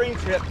got my dream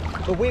trip,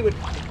 but we would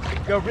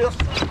go real.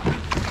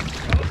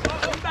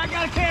 I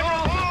got a camera.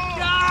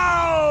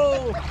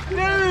 Go,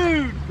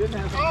 dude!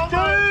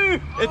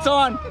 Dude! It's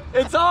on!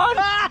 It's on!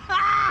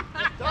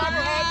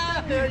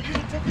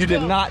 You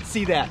did not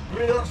see that.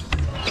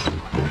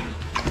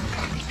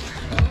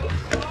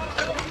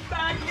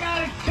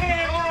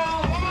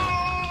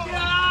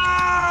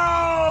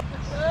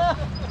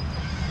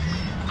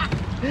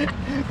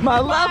 My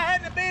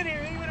left,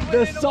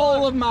 the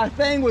sole of my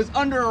thing was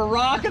under a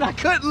rock and I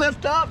couldn't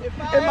lift up,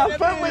 and my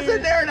foot was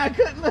in there and I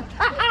couldn't lift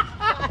up.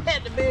 I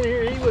had to been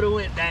here, he would have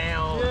went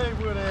down. Yeah,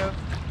 he would have.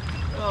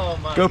 Oh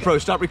my GoPro,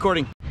 God. Stop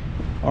recording.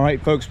 All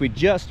right, folks, we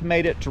just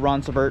made it to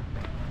Ronceverte.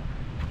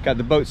 Got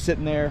the boat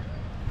sitting there.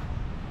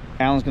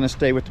 Alan's gonna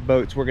stay with the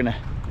boats. We're gonna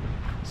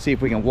see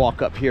if we can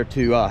walk up here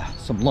to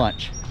some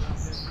lunch.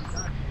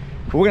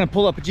 But we're gonna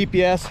pull up a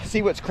GPS,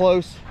 see what's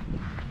close.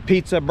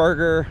 Pizza,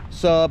 burger,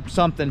 sub,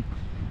 something.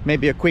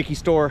 Maybe a quickie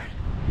store,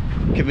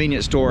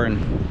 convenience store,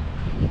 and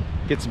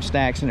get some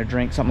snacks and a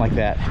drink, something like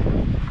that.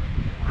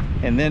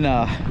 And then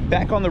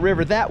back on the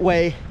river that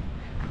way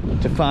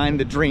to find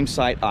the dream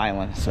site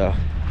island. So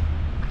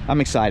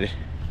I'm excited.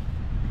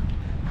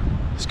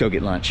 Let's go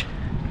get lunch.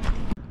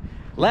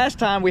 Last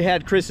time we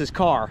had Chris's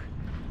car,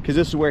 because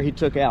this is where he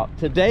took out.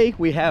 Today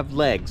we have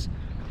legs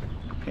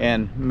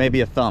and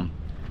maybe a thumb.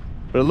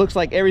 But it looks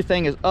like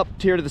everything is up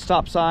here to the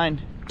stop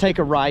sign. Take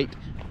a right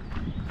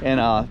and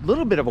a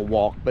little bit of a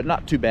walk, but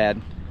not too bad.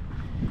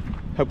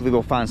 Hopefully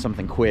we'll find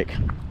something quick.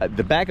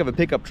 The back of a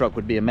pickup truck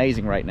would be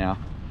amazing right now.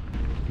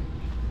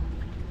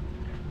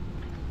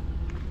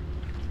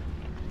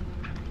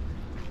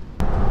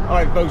 All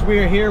right, folks, we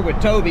are here with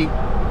Toby,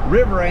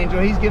 River Angel.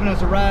 He's giving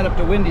us a ride up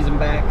to Wendy's and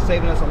back,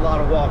 saving us a lot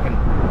of walking.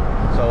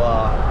 So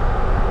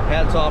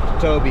hats off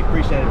to Toby.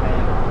 Appreciate it,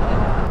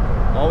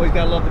 man. Always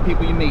gotta love the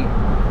people you meet.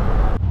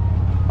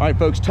 All right,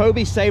 folks,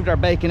 Toby saved our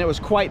bacon. It was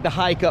quite the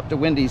hike up to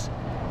Wendy's.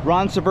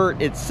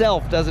 Ronceverte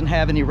itself doesn't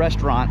have any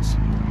restaurants.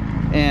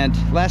 And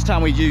last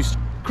time we used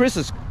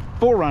Chris's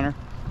 4Runner,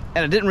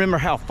 and I didn't remember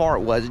how far it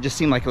was. It just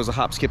seemed like it was a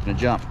hop, skip, and a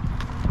jump.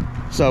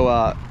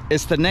 So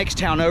it's the next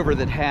town over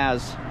that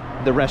has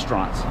the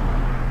restaurants.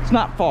 It's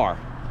not far,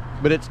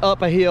 but it's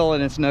up a hill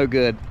and it's no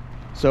good.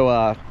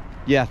 So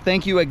yeah,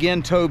 thank you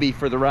again, Toby,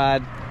 for the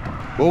ride.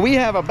 Well, we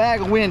have a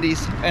bag of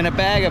Wendy's and a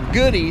bag of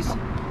goodies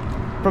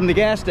from the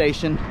gas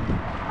station,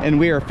 and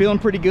we are feeling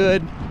pretty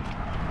good.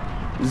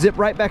 Zip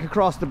right back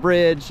across the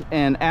bridge,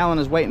 and Alan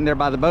is waiting there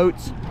by the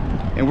boats,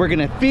 and we're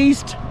gonna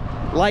feast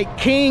like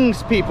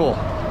kings, people.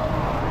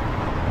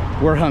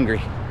 We're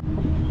hungry.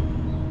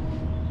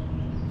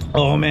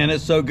 Oh man,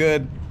 it's so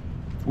good.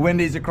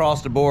 Wendy's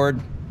across the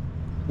board.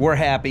 We're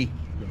happy.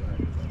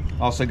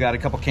 Also got a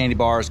couple candy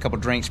bars, a couple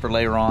drinks for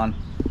later on.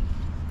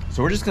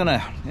 So we're just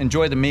gonna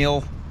enjoy the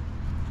meal.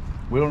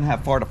 We don't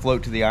have far to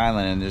float to the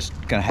island, and just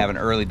gonna have an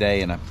early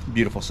day and a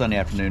beautiful Sunday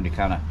afternoon to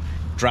kind of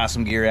dry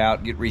some gear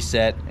out, get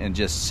reset, and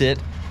just sit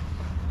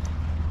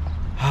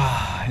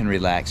and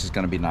relax. It's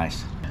gonna be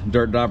nice.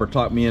 Dirt Dauber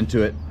talked me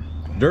into it.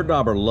 Dirt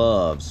Dauber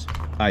loves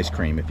ice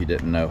cream, if you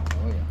didn't know.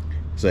 Oh, yeah.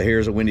 So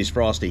here's a Wendy's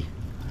Frosty.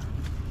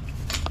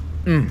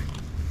 It's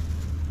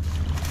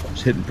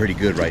hitting pretty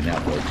good right now,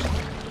 folks.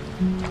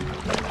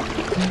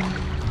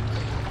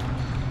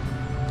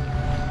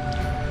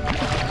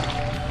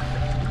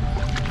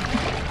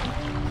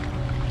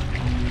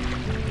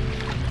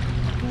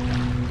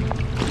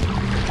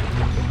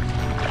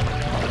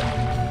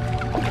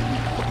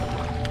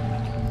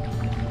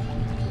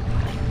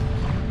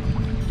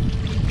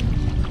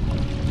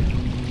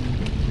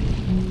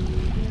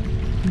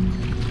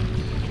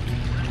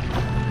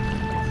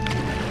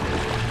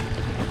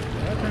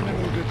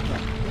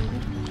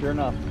 Sure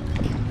enough.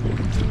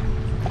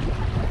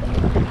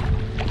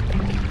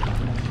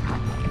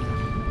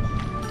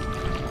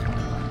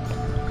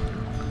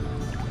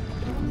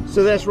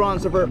 So that's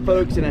Ronceverte,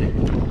 folks,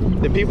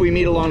 and the people we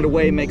meet along the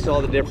way makes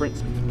all the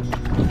difference.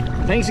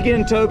 Thanks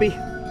again, Toby.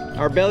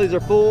 Our bellies are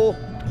full,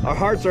 our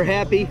hearts are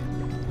happy.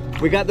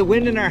 We got the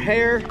wind in our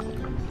hair,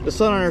 the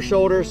sun on our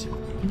shoulders,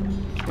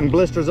 and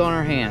blisters on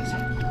our hands.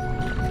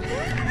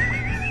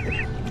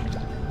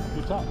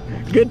 Good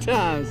time. Good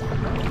times.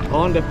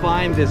 On to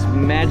find this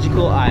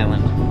magical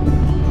island.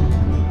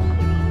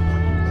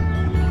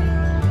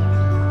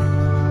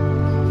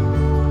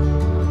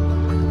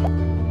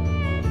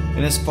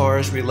 And as far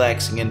as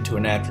relaxing into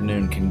an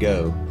afternoon can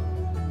go,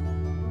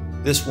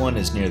 this one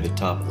is near the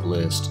top of the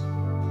list.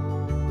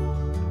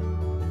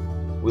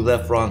 We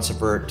left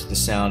Ronceverte to the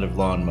sound of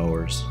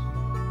lawnmowers,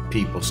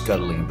 people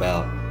scuttling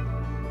about,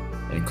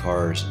 and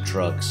cars and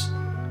trucks.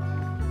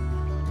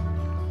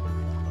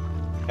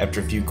 After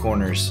a few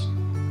corners,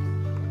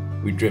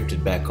 we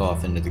drifted back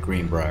off into the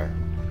Greenbrier.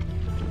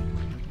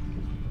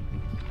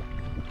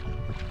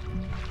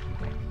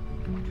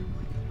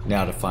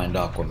 Now to find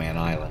Aquaman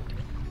Island.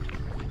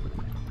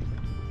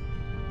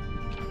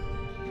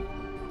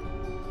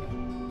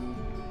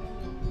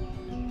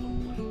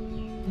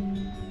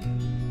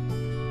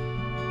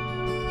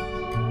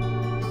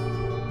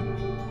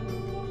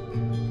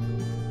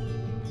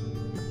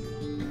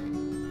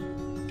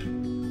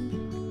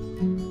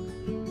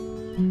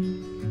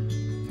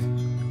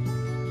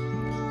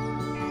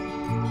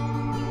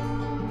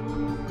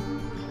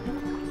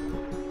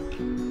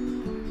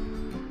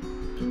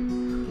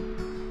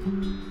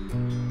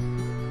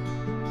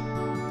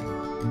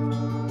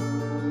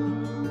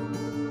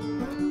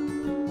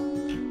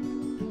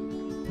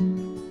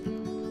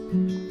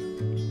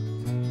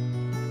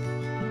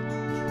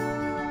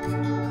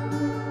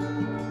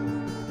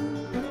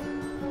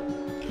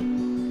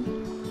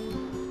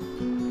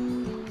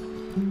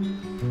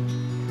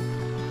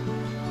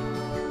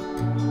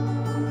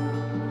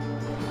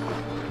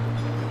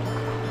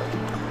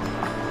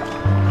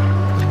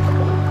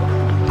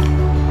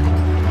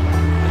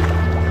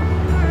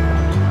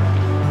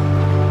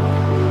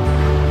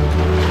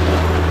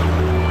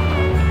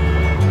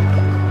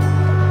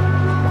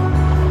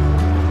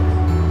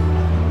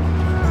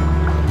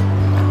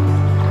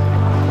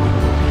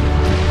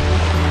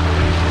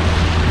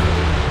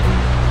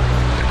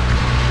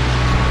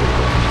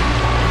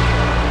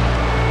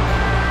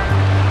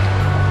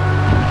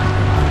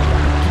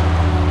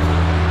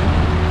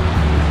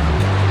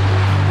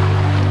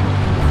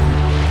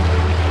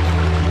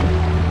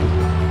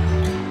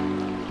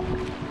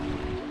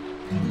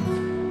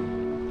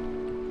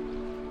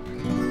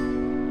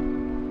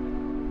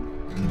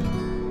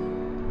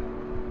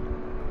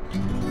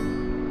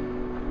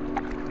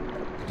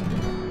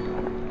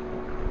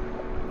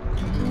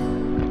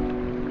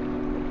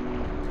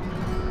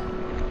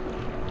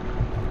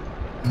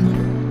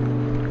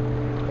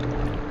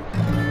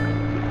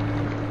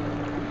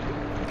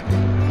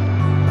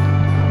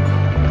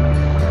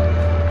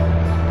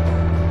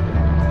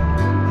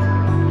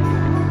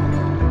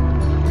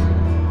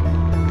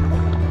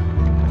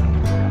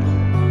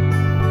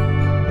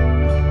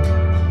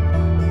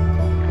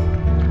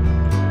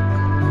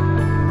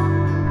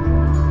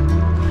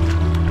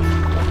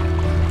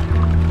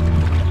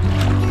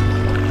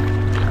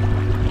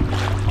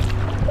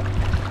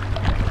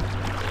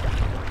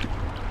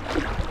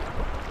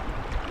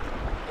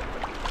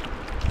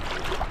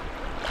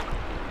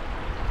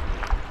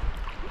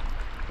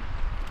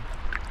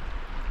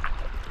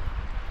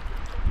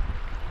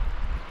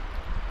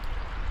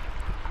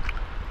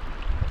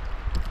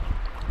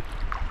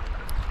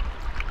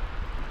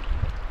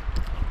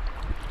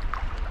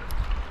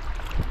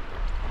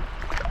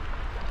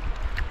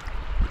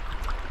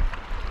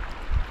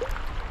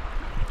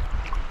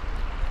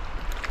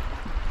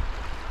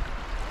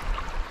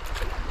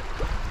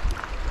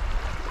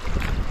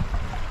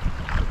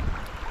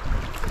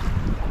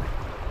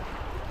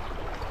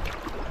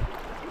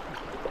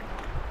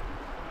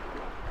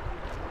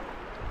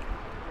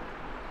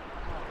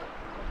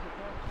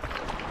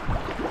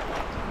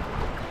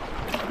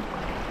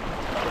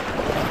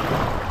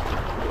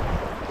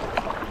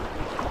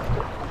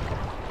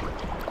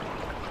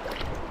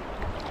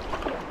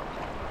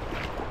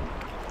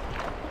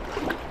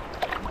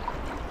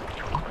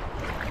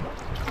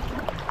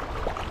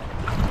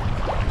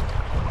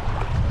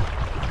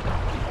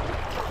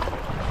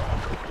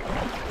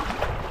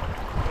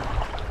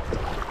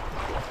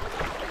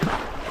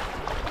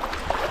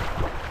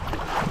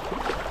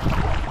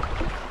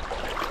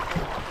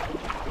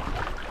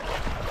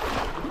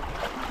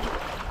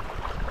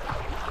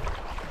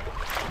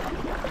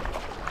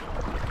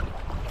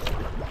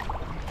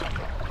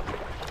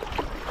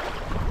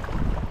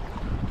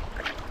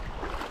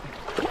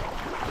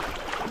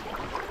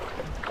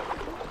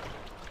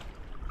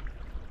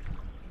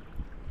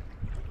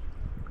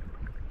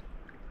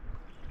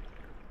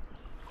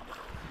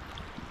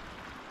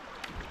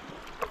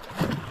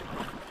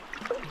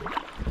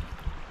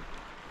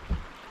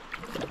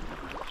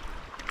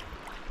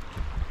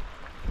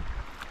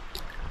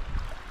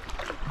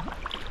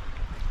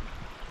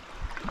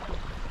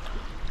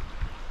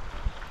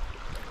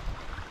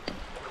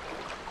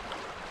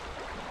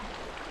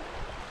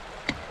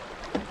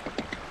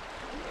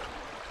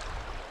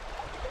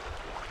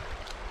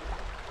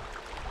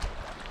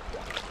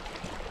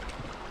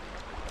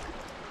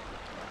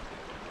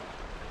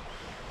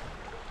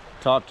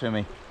 Talk to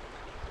me.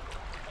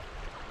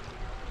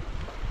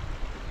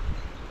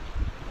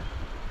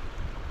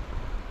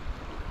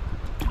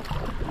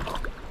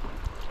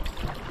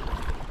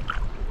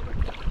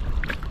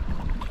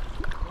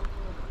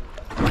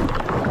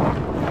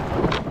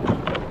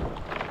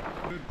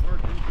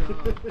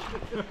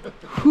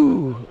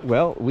 Whew.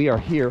 Well, we are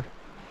here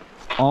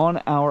on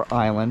our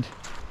island.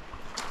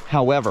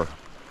 However,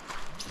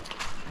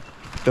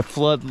 the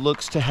flood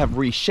looks to have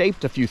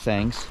reshaped a few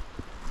things,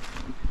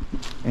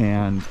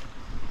 and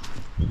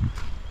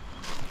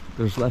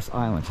there's less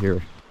island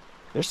here.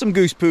 There's some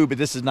goose poo, but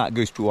this is not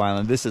Goose Poo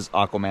Island. This is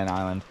Aquaman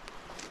Island,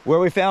 where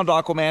we found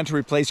Aquaman to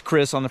replace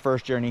Chris on the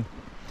first journey.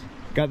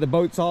 Got the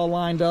boats all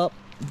lined up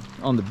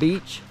on the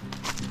beach.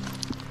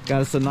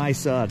 Got us a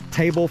nice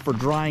table for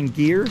drying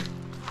gear.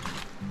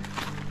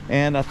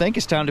 And I think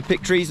it's time to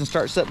pick trees and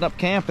start setting up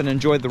camp and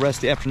enjoy the rest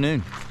of the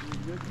afternoon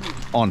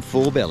on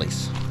full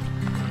bellies.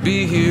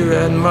 Be here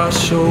at my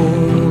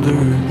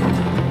shoulder,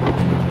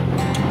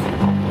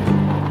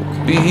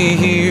 be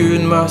here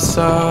at my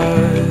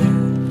side,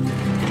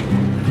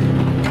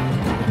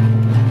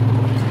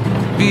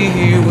 be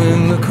here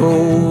when the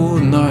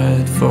cold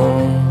night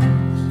falls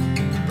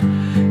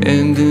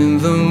and in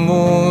the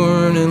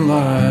morning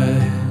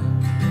light.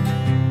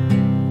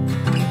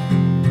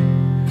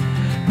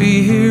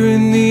 Be here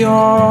in the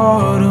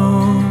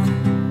autumn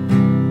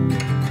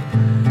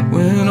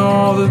when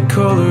all the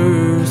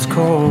colors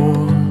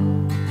call.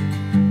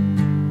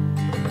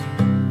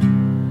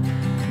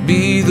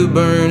 Be the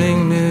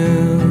burning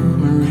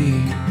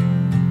memory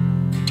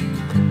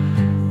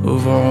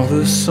of all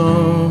the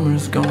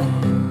summers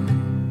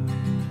gone.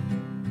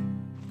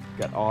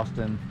 Got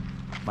Austin,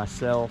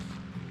 myself,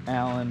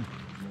 Alan,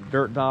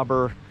 Dirt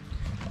Dauber.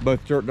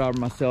 Both Dirt Dauber and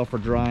myself are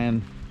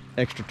drying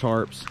extra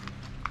tarps,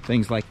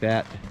 things like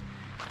that.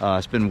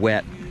 It's been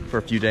wet for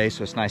a few days,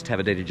 so it's nice to have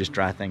a day to just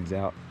dry things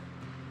out.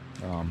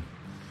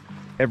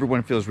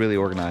 Everyone feels really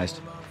organized.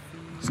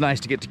 It's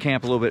nice to get to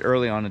camp a little bit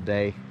early on a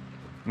day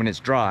when it's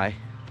dry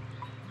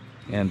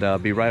and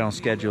be right on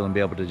schedule and be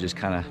able to just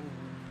kind of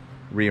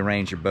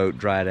rearrange your boat,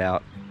 dry it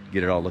out,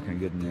 get it all looking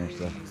good in there.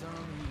 So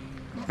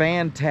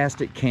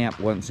fantastic camp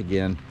once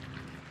again.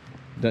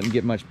 Doesn't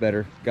get much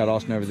better. Got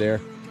Austin over there.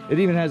 It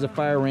even has a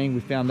fire ring. We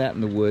found that in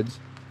the woods.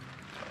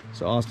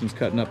 So Austin's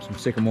cutting up some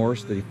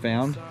sycamores that he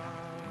found,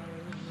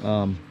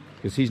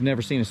 because he's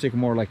never seen a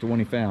sycamore like the one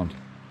he found.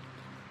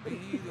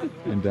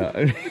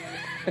 And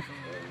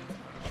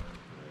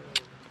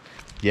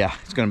yeah,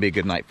 it's gonna be a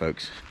good night,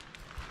 folks.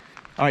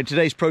 All right,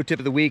 today's pro tip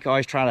of the week. I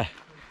always try to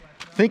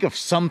think of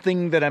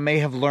something that I may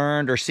have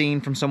learned or seen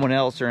from someone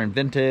else or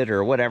invented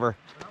or whatever.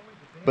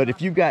 But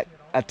if you've got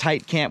a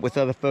tight camp with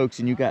other folks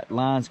and you got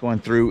lines going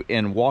through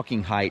in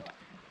walking height,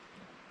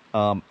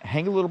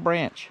 hang a little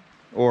branch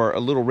or a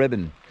little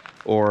ribbon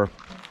or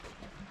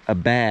a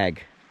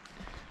bag.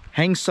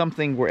 Hang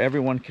something where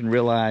everyone can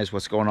realize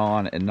what's going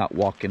on and not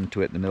walk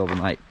into it in the middle of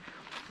the night,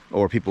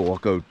 or people will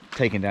go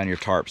taking down your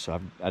tarp.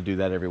 So I do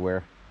that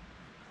everywhere,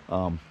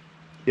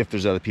 if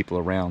there's other people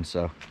around.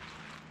 So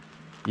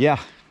yeah,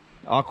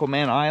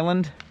 Aquaman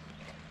Island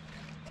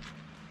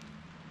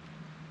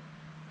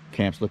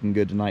camp's looking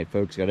good tonight,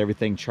 folks. Got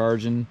everything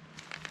charging,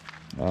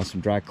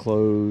 some dry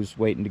clothes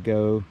waiting to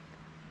go,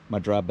 my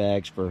dry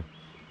bags for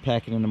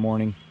packing in the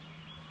morning.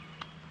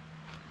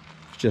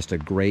 It's just a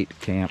great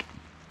camp.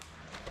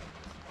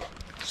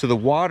 So the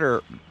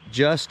water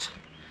just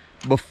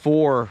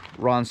before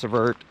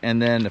Ronceverte and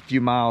then a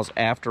few miles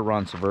after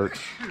Ronceverte,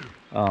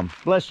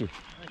 bless you,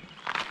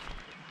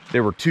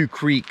 there were two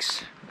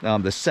creeks.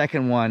 The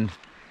second one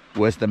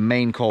was the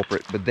main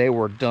culprit, but they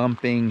were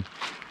dumping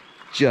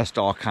just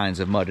all kinds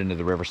of mud into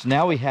the river. So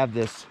now we have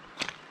this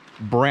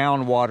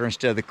brown water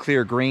instead of the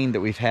clear green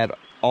that we've had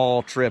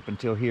all trip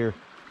until here.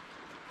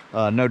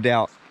 No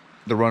doubt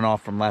the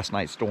runoff from last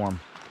night's storm.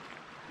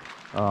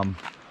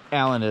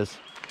 Alan is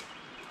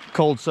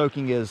cold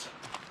soaking his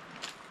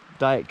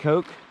Diet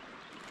Coke.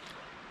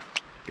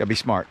 Gotta be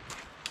smart.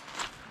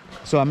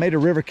 So I made a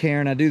river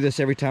cairn. I do this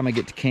every time I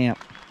get to camp.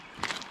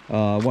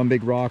 One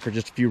big rock or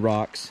just a few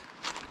rocks.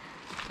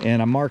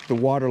 And I marked the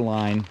water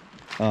line.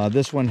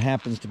 This one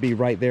happens to be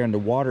right there, and the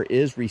water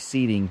is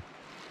receding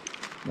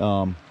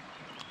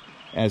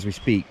as we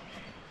speak.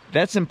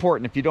 That's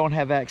important if you don't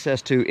have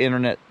access to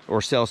internet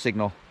or cell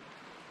signal,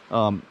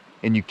 and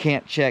you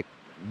can't check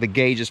the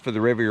gauges for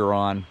the river you're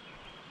on.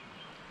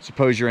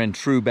 Suppose you're in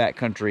true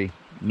backcountry,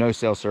 no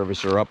cell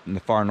service, or up in the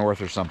far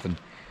north or something.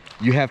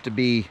 You have to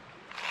be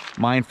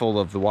mindful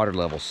of the water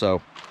level.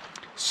 So,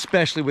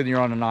 especially when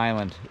you're on an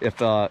island, if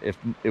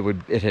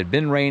it had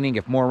been raining,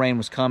 if more rain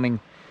was coming,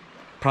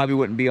 probably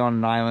wouldn't be on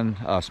an island,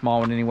 a small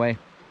one anyway.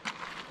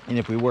 And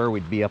if we were,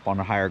 we'd be up on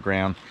a higher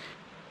ground.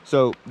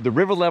 So the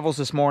river levels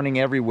this morning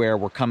everywhere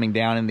were coming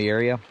down in the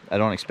area. I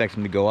don't expect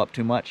them to go up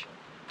too much.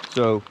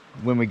 So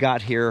when we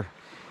got here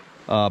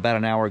about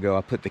an hour ago,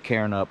 I put the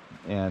cairn up,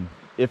 and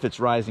if it's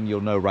rising,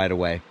 you'll know right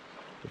away.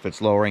 If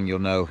it's lowering, you'll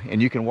know.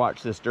 And you can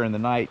watch this during the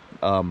night.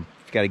 If you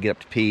got to get up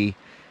to pee,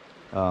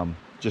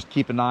 just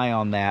keep an eye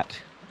on that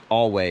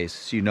always,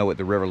 so you know what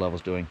the river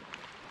level's doing.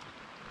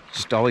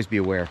 Just always be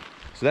aware.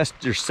 So that's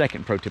your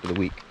second pro tip of the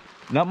week.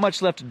 Not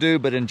much left to do,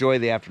 but enjoy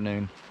the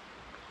afternoon.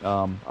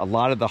 A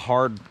lot of the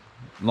hard,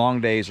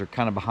 long days are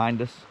kind of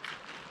behind us.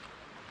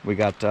 We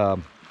got a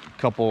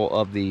couple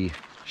of the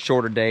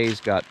shorter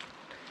days. Gonna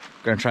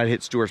try to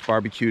hit Stewart's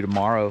Barbecue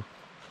tomorrow,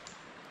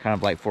 kind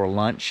of like for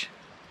lunch.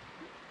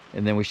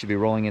 And then we should be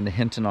rolling into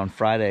Hinton on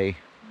Friday.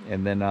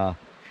 And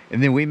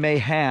then we may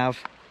have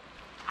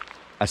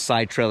a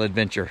side trail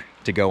adventure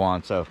to go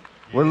on. So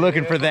we're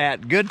looking for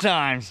that. Good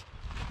times.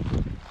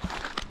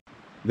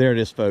 There it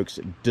is, folks.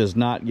 It does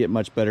not get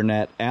much better than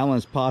that.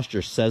 Alan's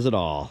posture says it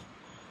all.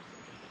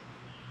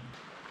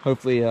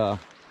 Hopefully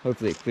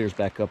it clears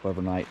back up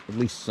overnight, at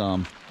least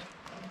some.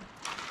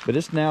 But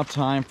it's now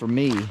time for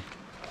me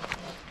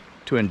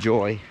to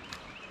enjoy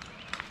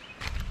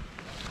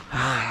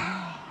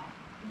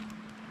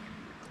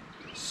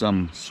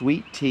some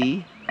sweet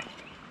tea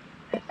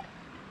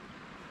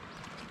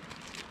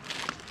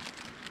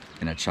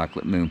and a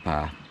chocolate moon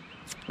pie.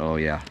 Oh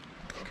yeah.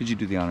 Could you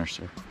do the honors,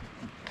 sir?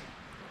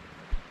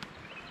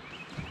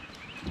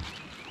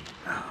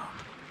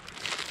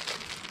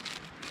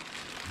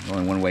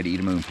 Only one way to eat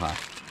a moon pie.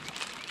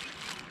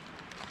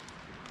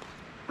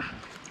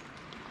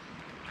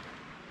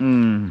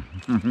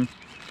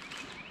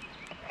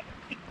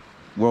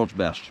 World's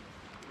best.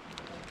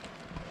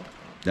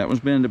 That one's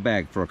been in the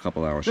bag for a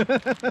couple hours.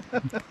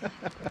 But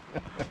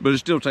it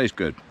still tastes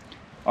good.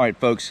 All right,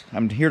 folks,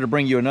 I'm here to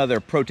bring you another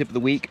pro tip of the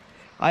week.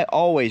 I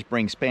always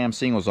bring Spam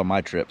singles on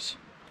my trips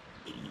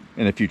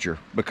in the future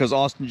because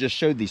Austin just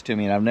showed these to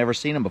me and I've never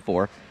seen them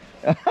before.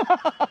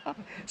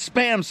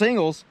 Spam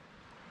singles.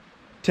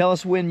 Tell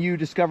us when you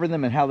discovered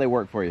them and how they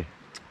work for you.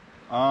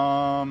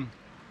 I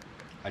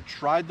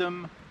tried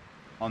them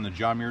on the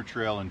John Muir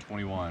Trail in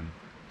 21.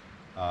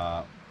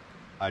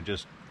 I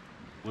just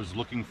was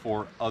looking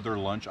for other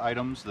lunch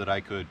items that I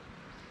could,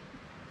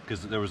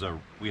 because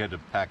we had to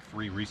pack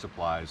 3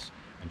 resupplies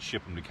and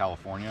ship them to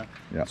California.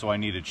 Yeah. So I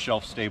needed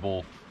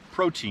shelf-stable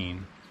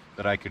protein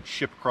that I could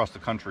ship across the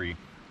country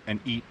and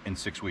eat in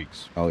 6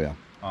 weeks. Oh yeah.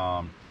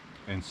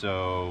 And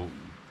so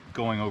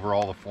going over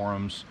all the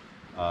forums,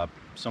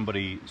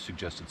 somebody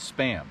suggested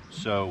Spam.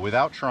 So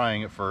without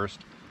trying at first,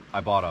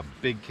 I bought a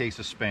big case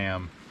of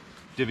Spam,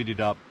 divvied it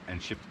up,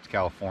 and shipped it to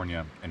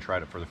California and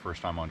tried it for the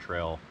first time on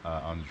trail,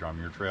 on the John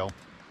Muir Trail,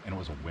 and it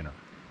was a winner.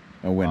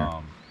 A winner.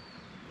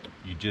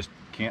 You just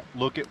can't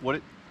look at what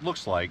it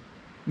looks like.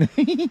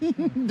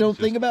 Don't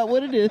think about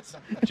what it is.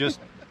 Just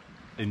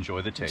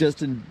enjoy the taste.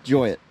 Just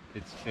enjoy it.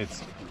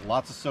 It's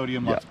lots of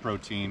sodium, lots of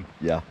protein.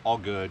 Yeah. All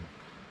good.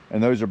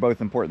 And those are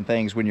both important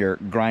things when you're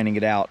grinding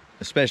it out,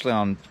 especially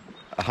on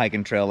a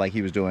hiking trail like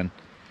he was doing.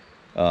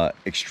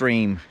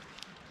 Extreme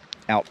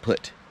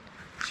output.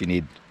 So you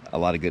need a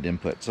lot of good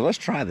input. So let's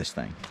try this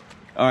thing.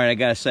 All right, I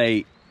gotta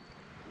say,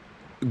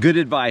 good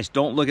advice.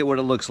 Don't look at what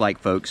it looks like,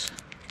 folks.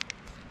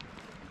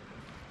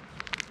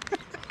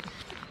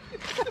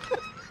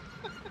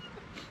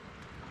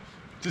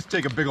 Just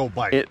take a big old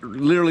bite. It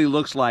literally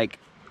looks like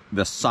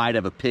the side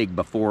of a pig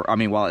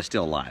while it's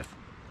still alive.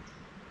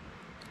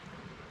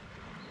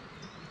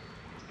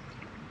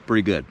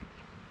 Pretty good.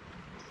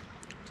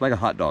 It's like a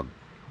hot dog.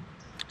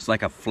 It's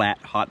like a flat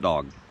hot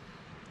dog.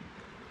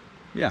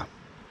 Yeah.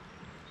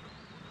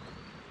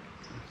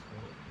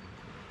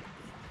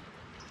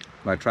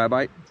 Want to try a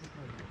bite?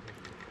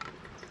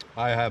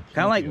 I have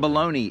Kind of like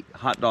bologna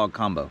hot dog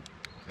combo.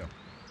 Yeah.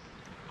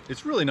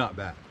 It's really not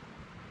bad.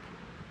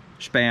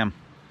 Spam.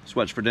 That's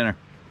what's for dinner.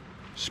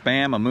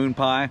 Spam, a moon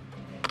pie,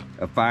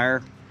 a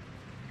fire,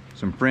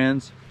 some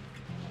friends.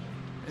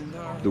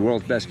 The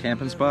world's best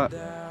camping spot.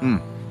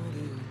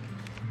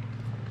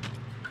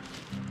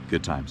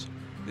 Good times.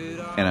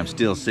 And I'm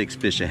still 6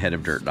 fish ahead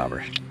of Dirt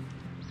Dauber.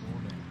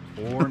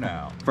 For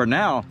now. For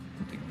now.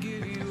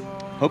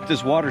 Hope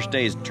this water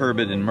stays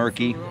turbid and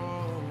murky.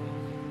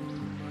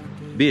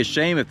 Be a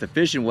shame if the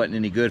fishing wasn't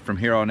any good from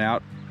here on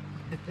out.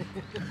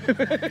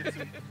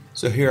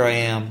 So here I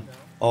am,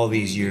 all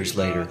these years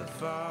later.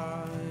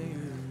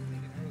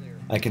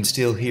 I can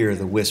still hear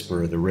the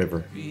whisper of the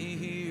river.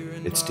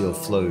 It still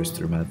flows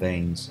through my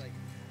veins.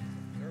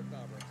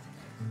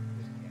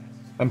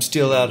 I'm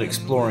still out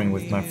exploring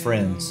with my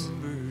friends,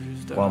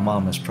 while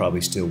Mama's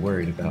probably still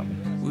worried about me.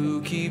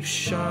 We'll keep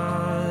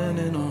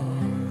shining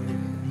on.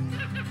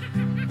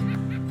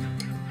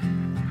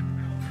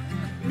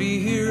 Be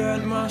here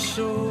at my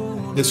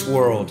shoulder. This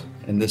world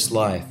and this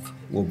life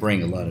will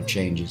bring a lot of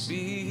changes.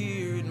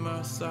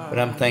 But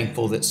I'm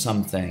thankful that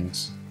some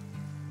things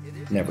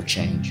never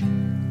change.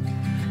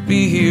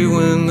 Be here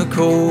when the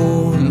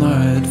cold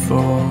night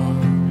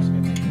falls,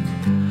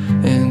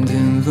 and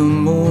in the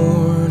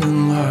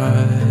morning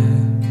light.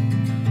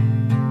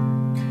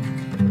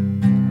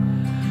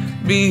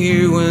 Be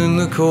here when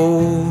the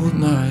cold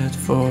night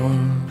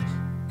falls.